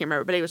name for it. I can't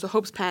remember. But it was a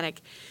Hope's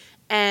Panic.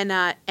 And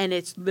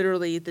it's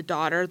literally the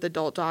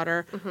adult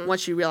daughter,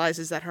 once she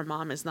realizes that her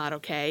mom is not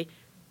okay,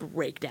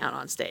 break down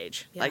on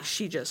stage. Yeah. Like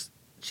she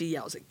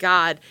yells at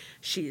God.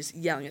 She's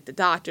yelling at the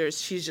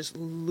doctors. She's just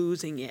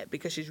losing it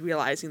because she's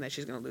realizing that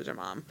she's going to lose her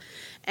mom.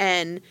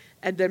 And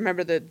I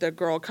remember the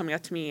girl coming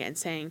up to me and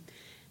saying,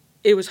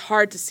 it was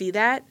hard to see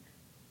that,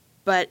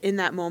 but in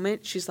that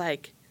moment, she's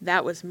like,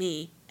 that was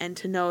me. And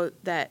to know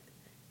that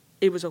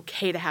it was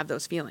okay to have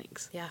those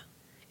feelings. Yeah.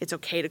 It's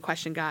okay to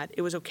question God.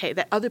 It was okay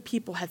that other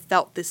people have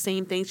felt the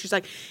same thing. She's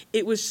like,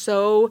 it was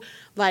so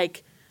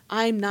like,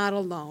 I'm not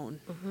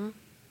alone.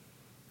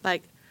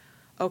 Like,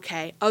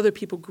 okay, other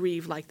people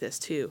grieve like this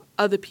too.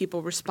 Other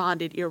people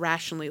responded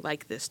irrationally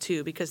like this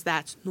too, because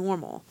that's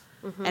normal.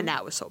 And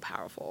that was so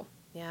powerful.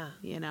 Yeah.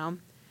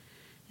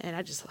 And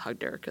I just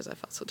hugged her because I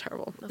felt so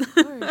terrible. Of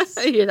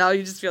course. You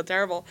just feel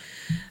terrible.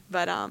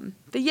 But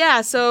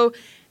yeah, so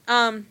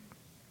what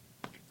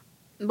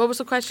was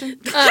the question?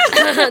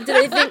 Did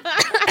anything...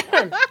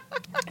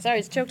 Sorry,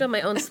 I choked on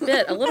my own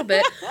spit a little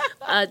bit.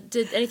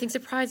 Did anything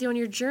surprise you on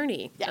your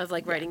journey of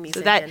writing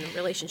music and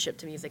relationship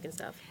to music and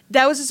stuff?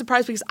 That was a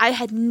surprise because I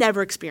had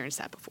never experienced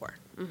that before.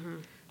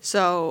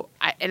 So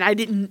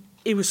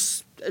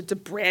it's a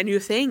brand new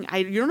thing.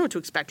 You don't know what to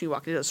expect when you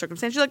walk into those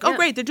circumstances. You're like, oh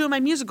great, they're doing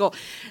my musical.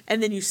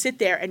 And then you sit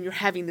there and you're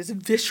having this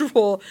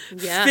visceral,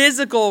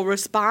 physical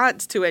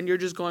response to it and you're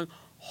just going,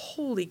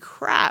 holy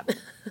crap.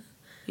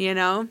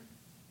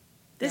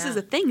 This is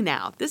a thing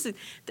now.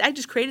 I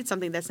just created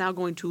something that's now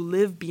going to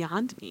live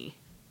beyond me.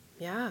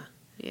 Yeah.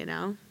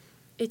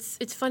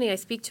 It's funny. I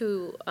speak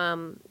to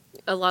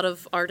a lot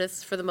of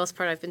artists. For the most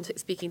part, I've been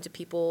speaking to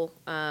people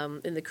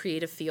in the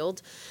creative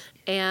field.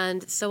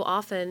 And so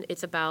often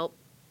it's about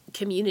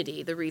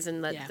community, the reason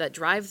that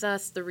drives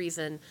us, the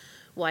reason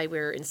why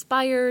we're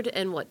inspired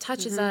and what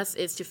touches us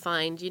is to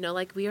find,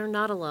 like we are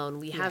not alone.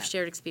 We have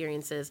shared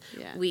experiences.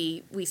 Yeah.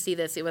 We see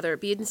this, whether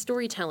it be in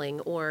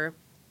storytelling or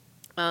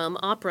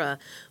opera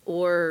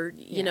or,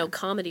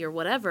 comedy or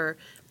whatever.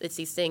 It's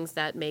these things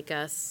that make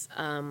us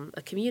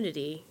a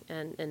community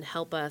and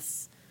help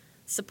us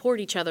support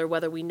each other,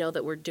 whether we know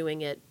that we're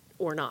doing it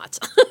or not.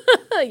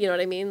 You know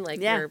what I mean? Like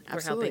we're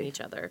helping each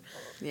other.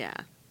 Yeah.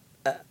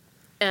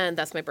 And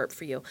that's my burp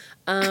for you.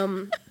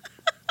 I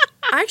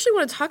actually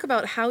want to talk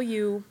about how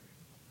you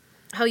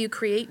how you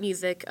create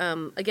music.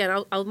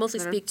 Again, I'll mostly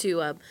speak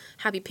to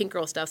Happy Pink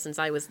Girl stuff since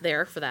I was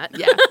there for that.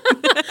 Yeah.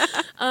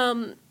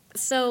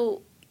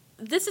 So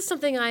this is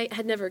something I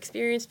had never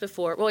experienced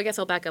before. Well, I guess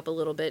I'll back up a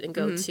little bit and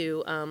go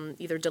to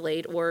either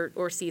Delayed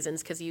or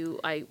Seasons, because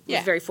I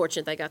was very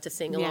fortunate that I got to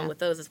sing along with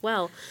those as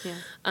well.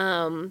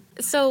 Yeah.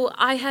 So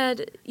I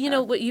had,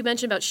 what you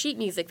mentioned about sheet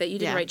music, that you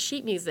didn't write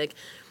sheet music.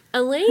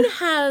 Elaine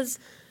has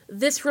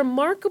this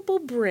remarkable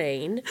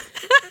brain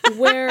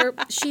where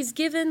she's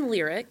given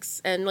lyrics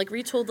and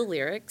retold the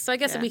lyrics. So I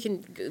guess we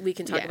can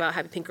talk about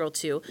Happy Pink Girl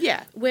too.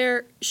 Yeah.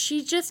 Where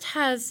she just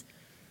has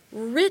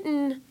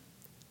written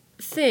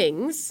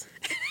things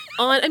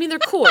on, they're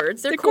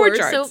chords. They're chord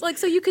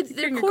charts. So you could,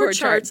 they're chord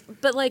charts,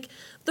 but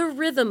the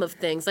rhythm of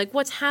things,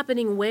 what's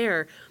happening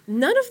where,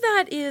 none of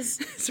that is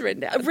it's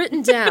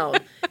written down.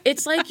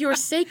 It's like your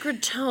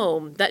sacred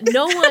tome that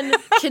no one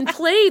can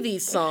play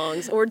these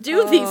songs or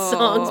do these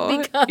songs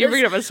because... You're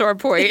bringing up a sore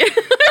point.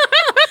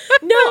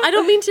 No, I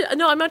don't mean to.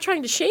 No, I'm not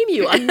trying to shame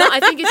you. I'm not. I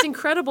think it's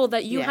incredible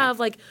that you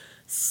have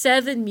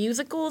 7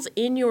 musicals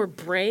in your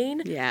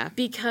brain. Yeah.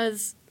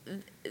 Because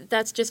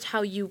that's just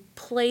how you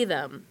play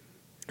them.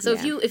 So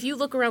if you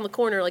look around the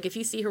corner, if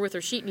you see her with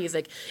her sheet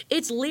music,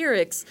 it's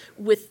lyrics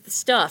with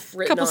stuff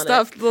written on it. Couple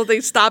stuff. Little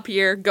things. Stop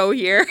here. Go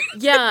here.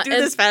 Yeah. Do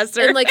this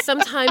faster. And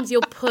sometimes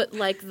you'll put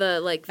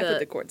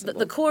the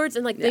chords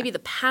and maybe the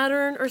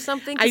pattern or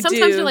something.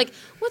 Sometimes you're like,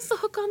 what's the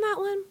hook on that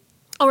one?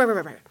 Oh,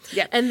 right.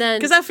 Yeah. And then,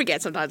 because I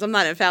forget sometimes. I'm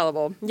not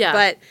infallible. Yeah.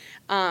 But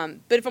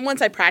if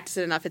once I practice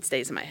it enough, it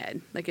stays in my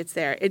head. It's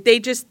there.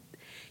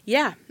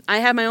 I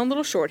have my own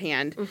little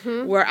shorthand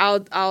where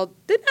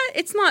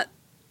it's not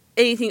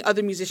anything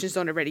other musicians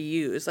don't already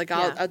use.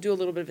 I'll do a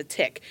little bit of a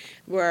tick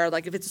where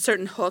if it's a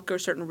certain hook or a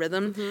certain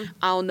rhythm,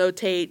 I'll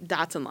notate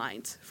dots and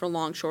lines for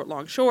long, short,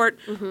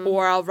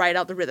 or I'll write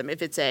out the rhythm.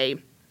 If it's a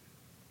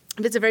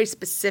very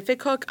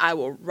specific hook, I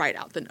will write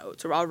out the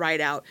notes, or I'll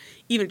write out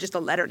even just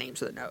the letter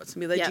names of the notes.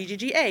 G, G,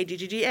 G, A, G,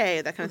 G, G,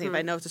 A, that kind of thing, if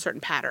I know it's a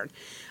certain pattern.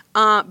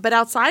 But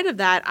outside of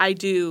that, I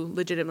do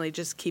legitimately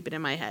just keep it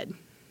in my head.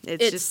 It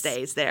just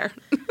stays there.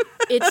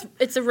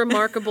 It's a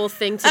remarkable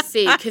thing to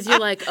see, because you're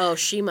like, oh,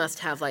 she must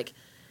have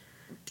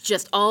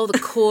just all the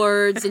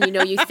chords, and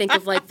you think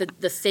of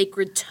the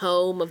sacred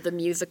tome of the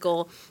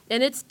musical,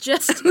 and it's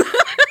just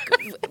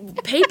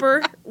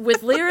paper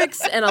with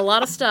lyrics and a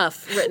lot of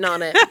stuff written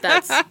on it.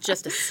 That's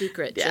just a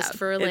secret, just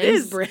for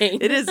Elaine's brain.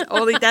 It is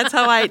only that's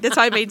how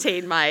I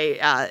maintain my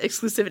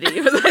exclusivity.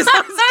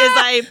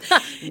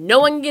 No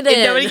one can get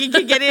in. Nobody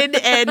can get in,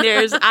 and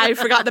I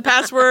forgot the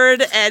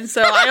password, and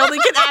so I only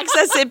can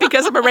access it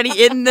because I'm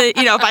already in the.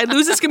 If I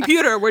lose this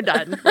computer, we're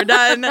done. We're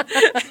done.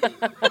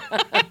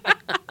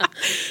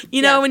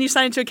 When you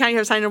sign into an account, you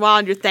have signed in a while,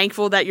 and you're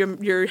thankful that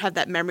you have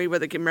that memory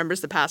where it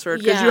remembers the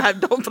password, because you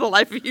don't for the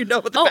life of you know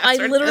what the password is.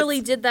 I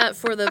literally did that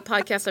for the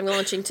podcast I'm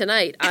launching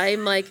tonight.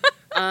 I'm like,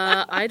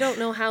 I don't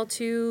know how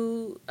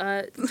to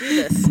do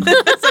this.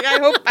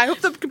 It's I hope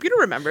the computer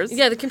remembers.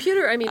 Yeah, the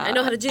computer. I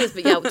know how to do this,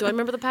 but do I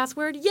remember the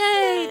password?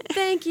 Yay!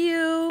 Thank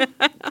you.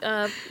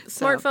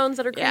 Smartphones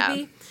that are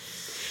creepy. Yeah.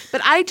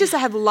 But I just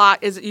have a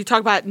lot. As you talk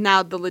about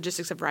now, the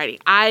logistics of writing.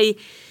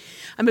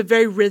 I'm a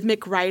very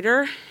rhythmic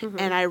writer,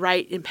 and I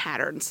write in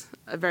patterns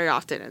very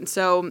often. And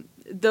so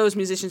those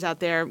musicians out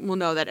there will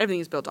know that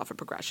everything is built off of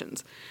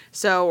progressions.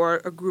 So,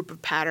 or a group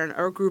of pattern,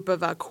 or a group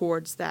of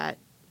chords that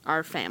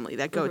are family,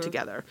 that go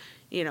together.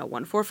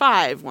 1 4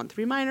 5, 1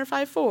 3 minor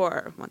 5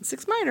 4, 1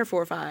 6 minor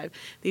 4 5.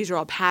 These are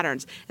all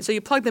patterns, and so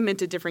you plug them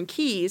into different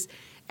keys.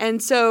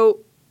 And so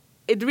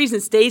the reason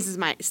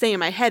it stay in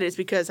my head is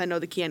because I know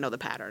the key, I know the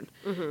pattern,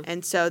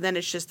 and so then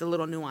it's just the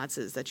little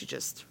nuances that you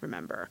just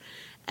remember.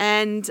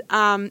 And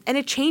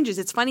it changes.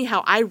 It's funny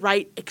how I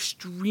write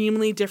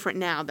extremely different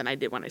now than I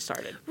did when I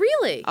started.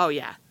 Really? Oh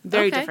yeah,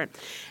 very different,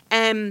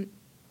 and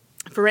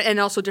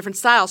also different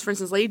styles. For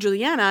instance, Lady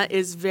Juliana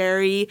is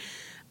very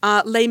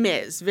Les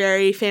Mis,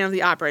 very fan of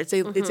the opera. It's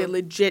a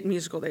legit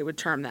musical. They would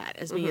term that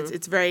as being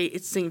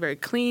it's singing very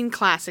clean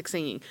classic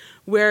singing.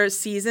 Whereas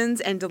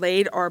Seasons and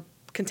Delayed are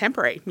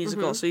contemporary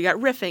musicals. So you got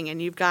riffing, and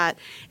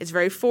it's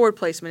very forward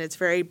placement. It's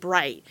very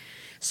bright.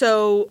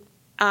 So.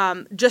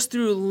 Just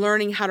through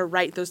learning how to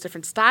write those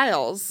different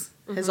styles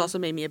has also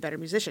made me a better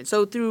musician.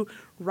 So through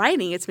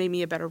writing, it's made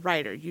me a better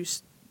writer.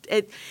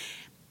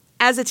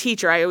 As a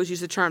teacher, I always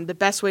use the term, the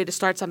best way to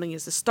start something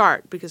is to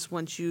start, because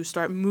once you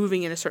start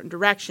moving in a certain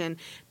direction,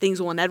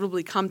 things will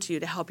inevitably come to you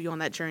to help you on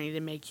that journey to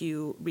make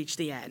you reach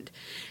the end.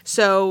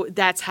 So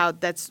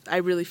I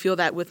really feel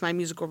that with my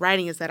musical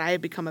writing, is that I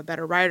have become a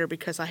better writer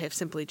because I have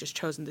simply just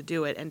chosen to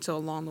do it. And so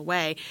along the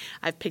way,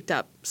 I've picked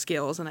up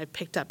skills, and I've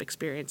picked up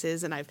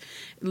experiences, and I've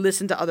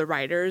listened to other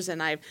writers,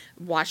 and I've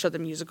watched other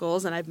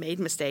musicals, and I've made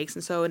mistakes.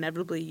 And so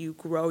inevitably you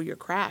grow your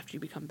craft, you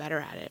become better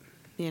at it.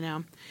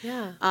 Yeah.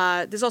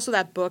 There's also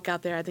that book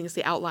out there, I think it's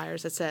The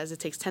Outliers, that says it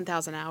takes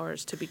 10,000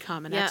 hours to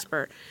become an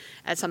expert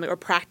at something, or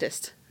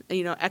practiced,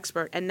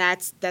 expert. And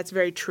that's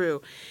very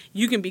true.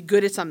 You can be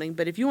good at something,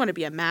 but if you want to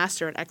be a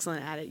master and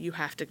excellent at it, you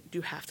have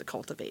to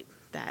cultivate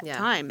that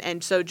time.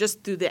 And so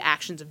just through the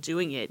actions of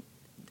doing it,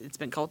 it's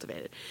been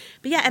cultivated.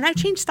 But yeah, and I've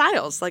changed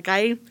styles. Like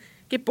I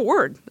get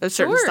bored of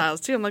certain styles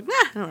too. I'm like,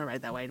 I don't want to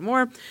write that way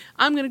anymore.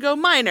 I'm going to go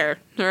minor,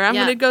 or I'm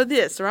going to go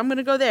this, or I'm going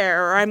to go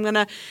there, or I'm going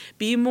to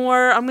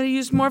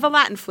use more of a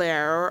Latin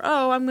flair, or,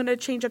 I'm going to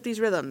change up these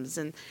rhythms.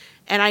 And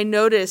I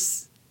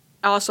notice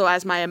also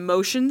as my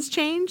emotions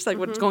change, like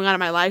what's going on in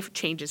my life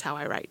changes how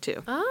I write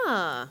too.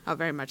 Ah. Oh,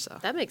 very much so.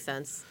 That makes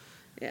sense.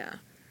 Yeah.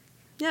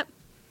 Yep.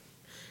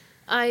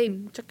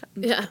 And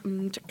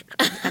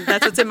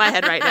that's what's in my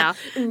head right now.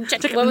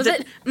 What was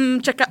it?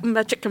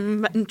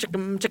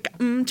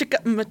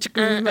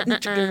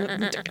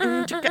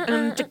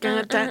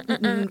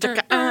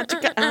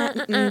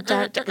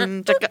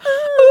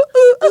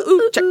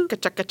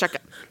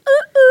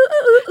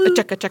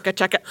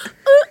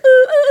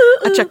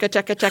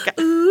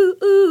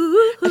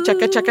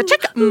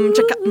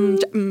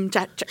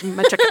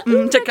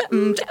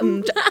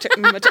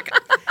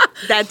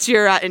 That's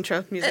your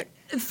intro music.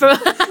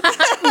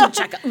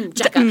 Checka.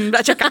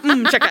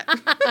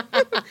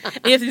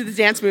 You have to do the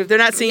dance move. They're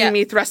not seeing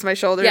me thrust my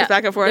shoulders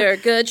back and forth. There are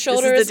good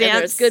shoulders, and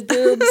there's good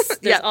boobs.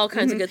 There's all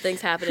kinds of good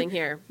things happening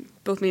here.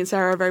 Both me and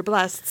Sarah are very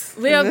blessed.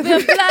 We are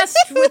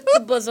blessed with the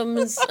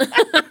bosoms.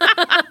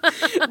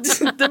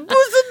 The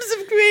bosoms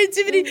of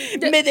creativity.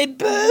 May they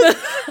burn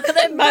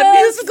my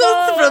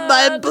musicals from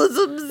my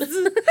bosoms.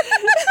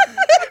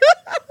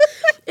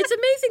 It's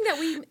amazing that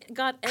we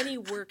got any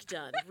work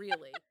done,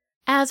 really.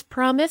 As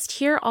promised,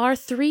 here are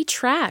 3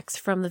 tracks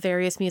from the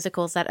various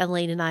musicals that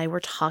Elaine and I were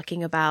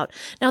talking about.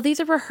 Now, these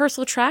are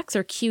rehearsal tracks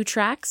or cue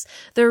tracks.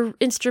 They're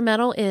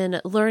instrumental in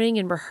learning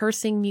and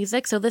rehearsing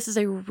music. So this is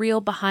a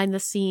real behind the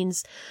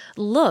scenes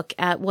look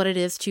at what it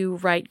is to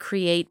write,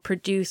 create,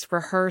 produce,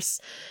 rehearse,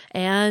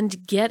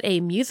 and get a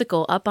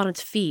musical up on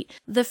its feet.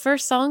 The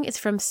first song is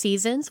from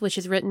Seasons, which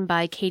is written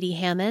by Katie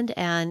Hammond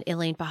and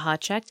Elaine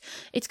Pechacek.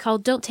 It's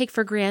called Don't Take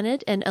for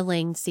Granted, and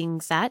Elaine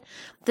sings that.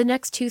 The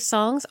next 2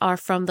 songs are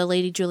from The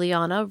Lady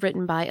Juliana,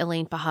 written by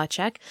Elaine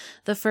Pechacek.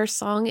 The first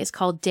song is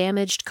called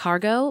Damaged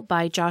Cargo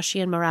by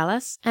Joshian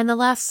Morales. And the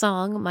last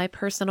song, my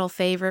personal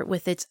favorite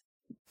with its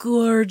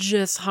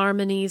gorgeous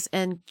harmonies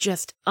and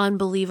just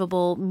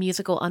unbelievable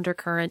musical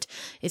undercurrent,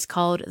 is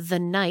called The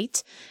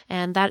Night.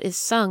 And that is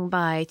sung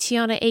by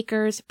Tiana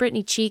Akers,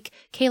 Brittany Cheek,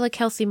 Kayla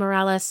Kelsey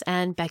Morales,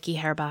 and Beki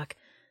Herrbach.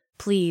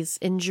 Please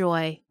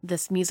enjoy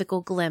this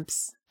musical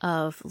glimpse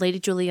of Lady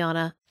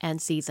Juliana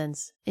and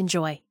Seasons.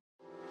 Enjoy.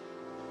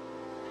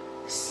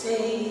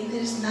 Say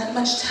there's not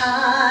much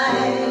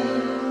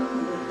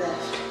time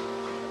left,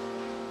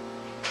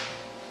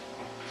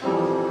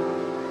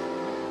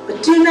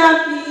 but do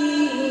not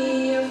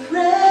be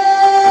afraid.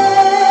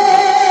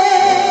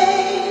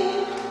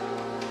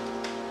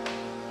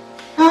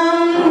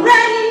 I'm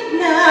ready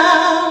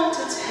now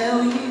to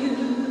tell you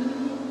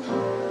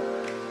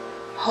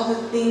all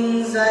the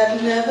things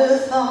I've never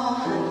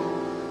thought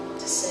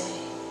to say.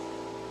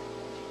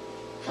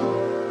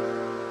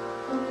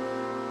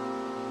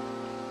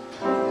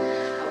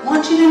 I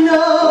want you to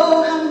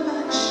know how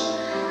much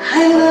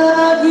I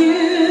love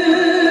you,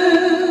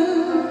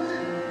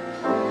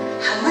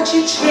 how much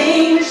you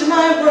changed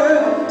my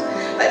world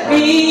by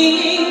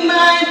being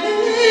my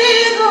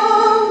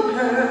little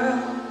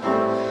girl.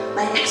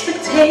 My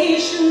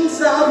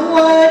expectations of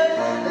what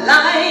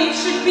life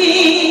should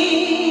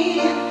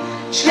be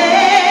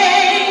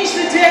changed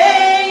the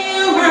day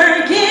you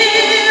were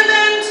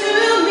given to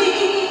me.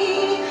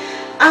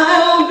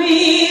 I'll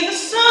be the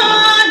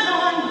sun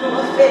on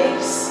your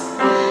face,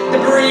 the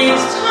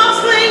breeze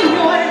tossing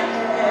your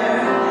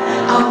hair.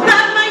 I'll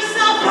wrap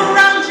myself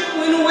around you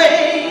in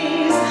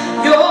ways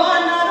you're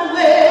not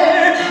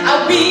aware.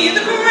 I'll be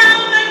the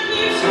ground that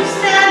keeps you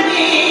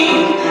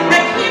standing,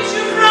 that keeps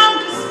you from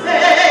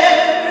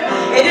despair.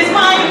 It is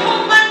my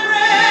hope, my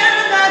prayer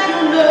that you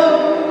know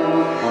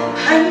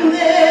I'm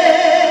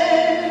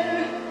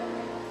there.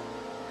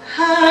 I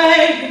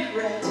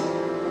regret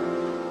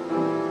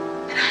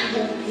that I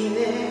won't be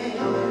there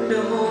to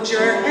hold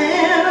your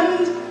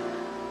hand,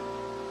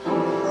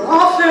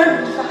 offer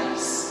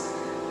advice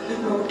when the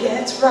road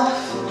gets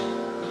rough.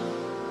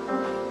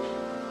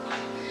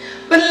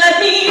 But let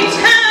me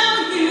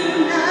tell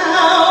you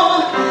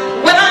now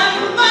what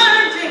I've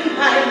learned in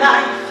my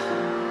life,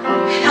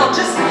 and I'll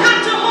just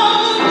have to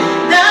hope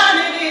that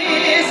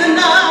it is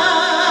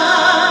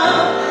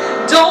enough.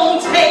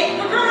 Don't take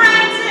for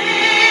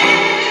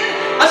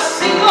granted a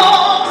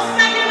single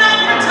second of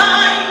your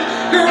time.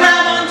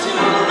 Grab onto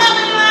love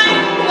and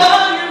life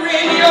while you're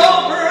in your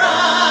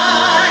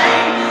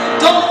prime.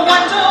 Don't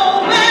wonder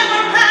where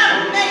our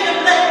path may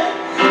have led.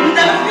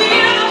 Never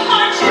fear the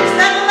hardships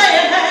that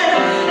lay ahead.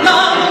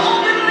 Love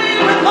openly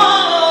with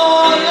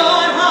all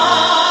your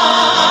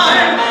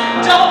heart.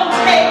 Don't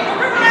take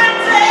for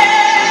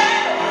granted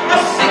a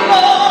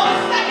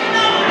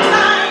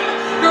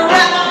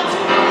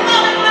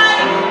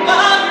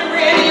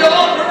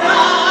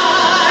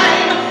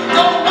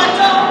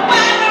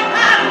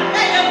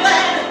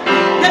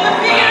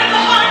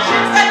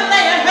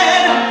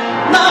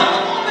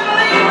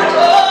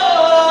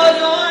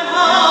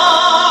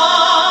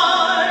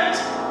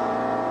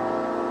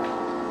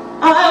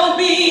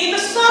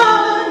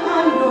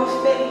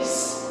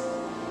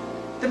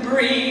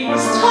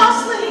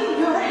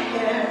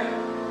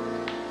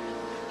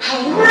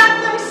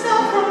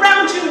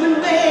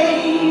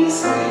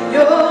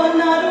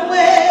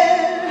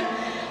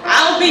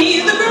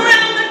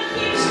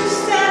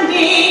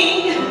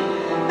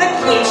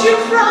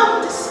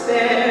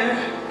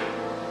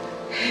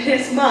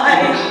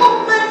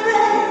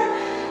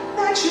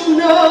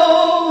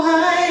know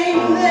I'm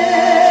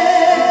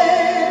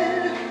there,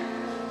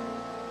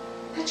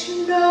 that you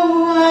know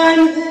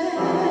I'm there.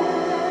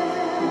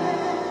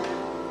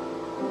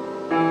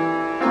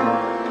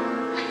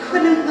 I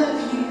couldn't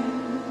love you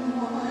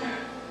more,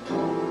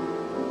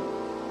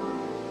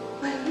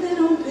 my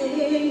little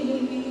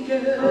baby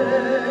girl.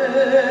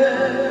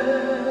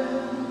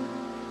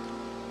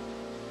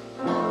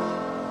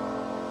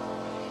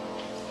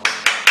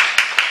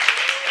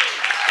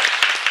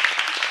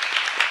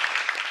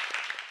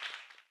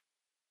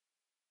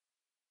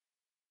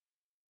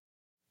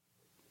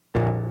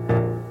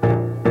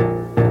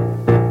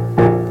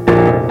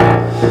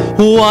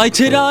 Why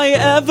did I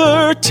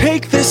ever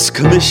take this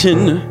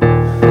commission?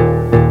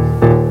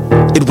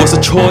 It was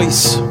a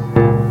choice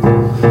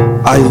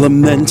I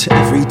lament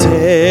every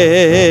day.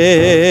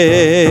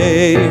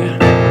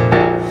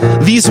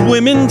 These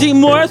women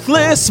deem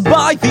worthless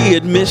by the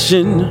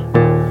admission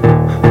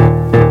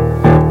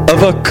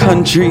of a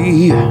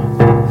country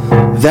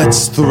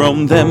that's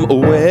thrown them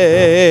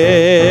away.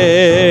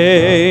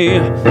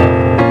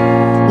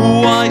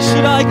 Why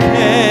should I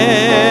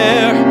care?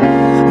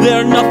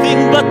 They're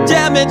nothing but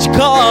damaged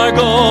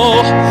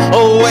cargo,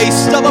 a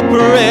waste of a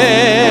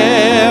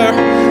prayer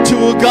to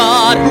a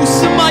God who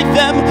smite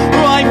them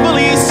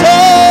rightfully so.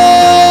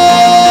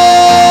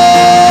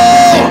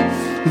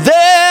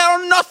 They're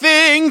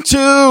nothing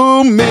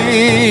to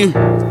me.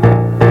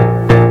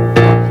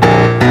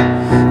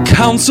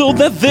 Counsel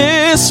that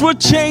this would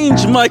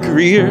change my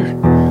career,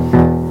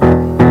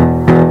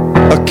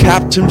 a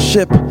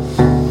captainship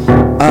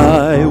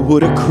I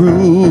would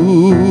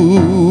accrue,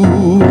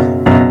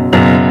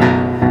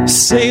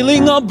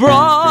 sailing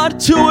abroad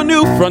to a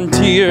new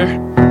frontier,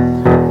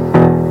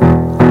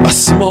 a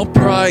small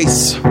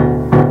price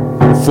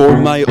for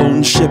my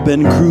own ship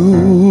and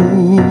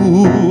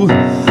crew.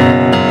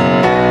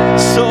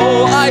 So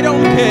I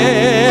don't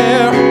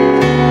care,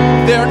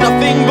 they're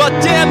nothing but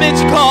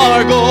damaged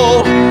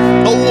cargo,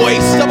 a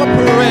waste of a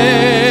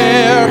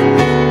prayer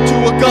to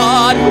a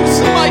God who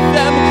smite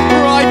them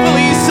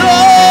rightfully so.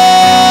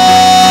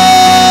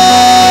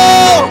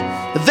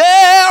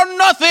 They're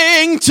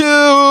nothing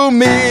to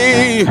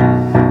me.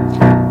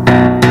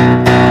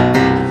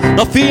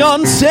 A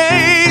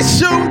fiancée,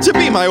 soon to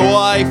be my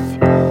wife,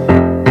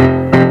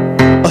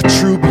 a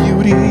true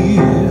beauty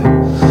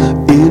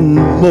in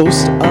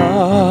most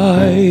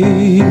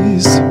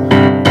eyes.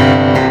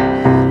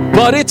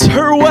 But it's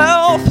her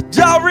wealth,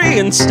 dowry,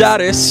 and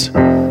status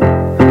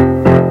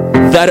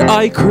that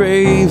I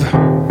crave,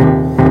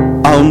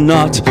 I'll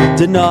not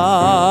deny.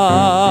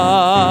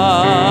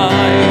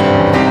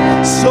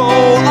 So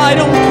I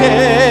don't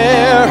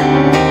care,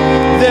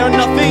 they're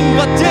nothing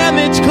but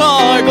damaged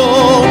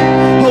cargo,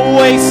 a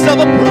waste of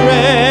a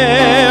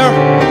prayer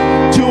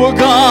to a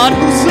God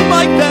who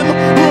smite them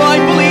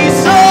rightfully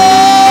so.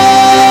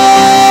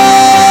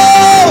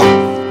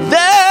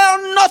 They're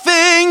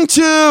nothing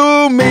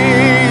to me.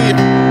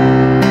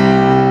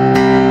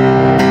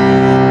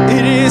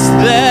 It is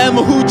them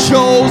who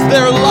chose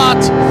their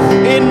lot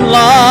in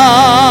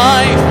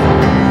life,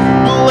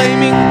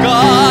 blaming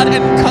God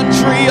and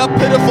country a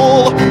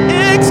pitiful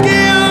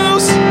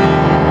excuse.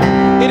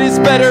 It is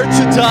better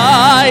to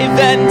die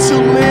than to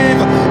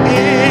live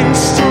in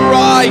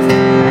strife,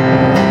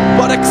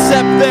 but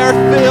accept their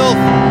filth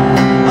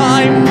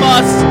I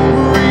must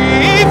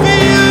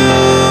refuse.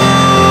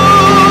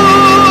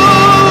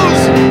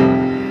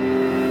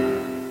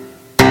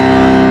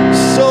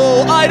 So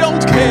I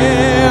don't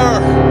care,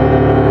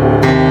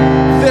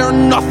 they're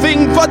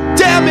nothing but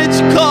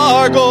damaged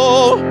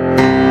cargo,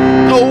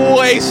 a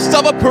waste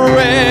of a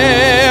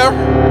prayer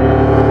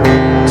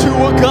to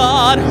a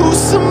God who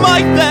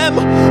smite them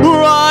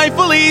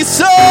rightfully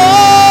so.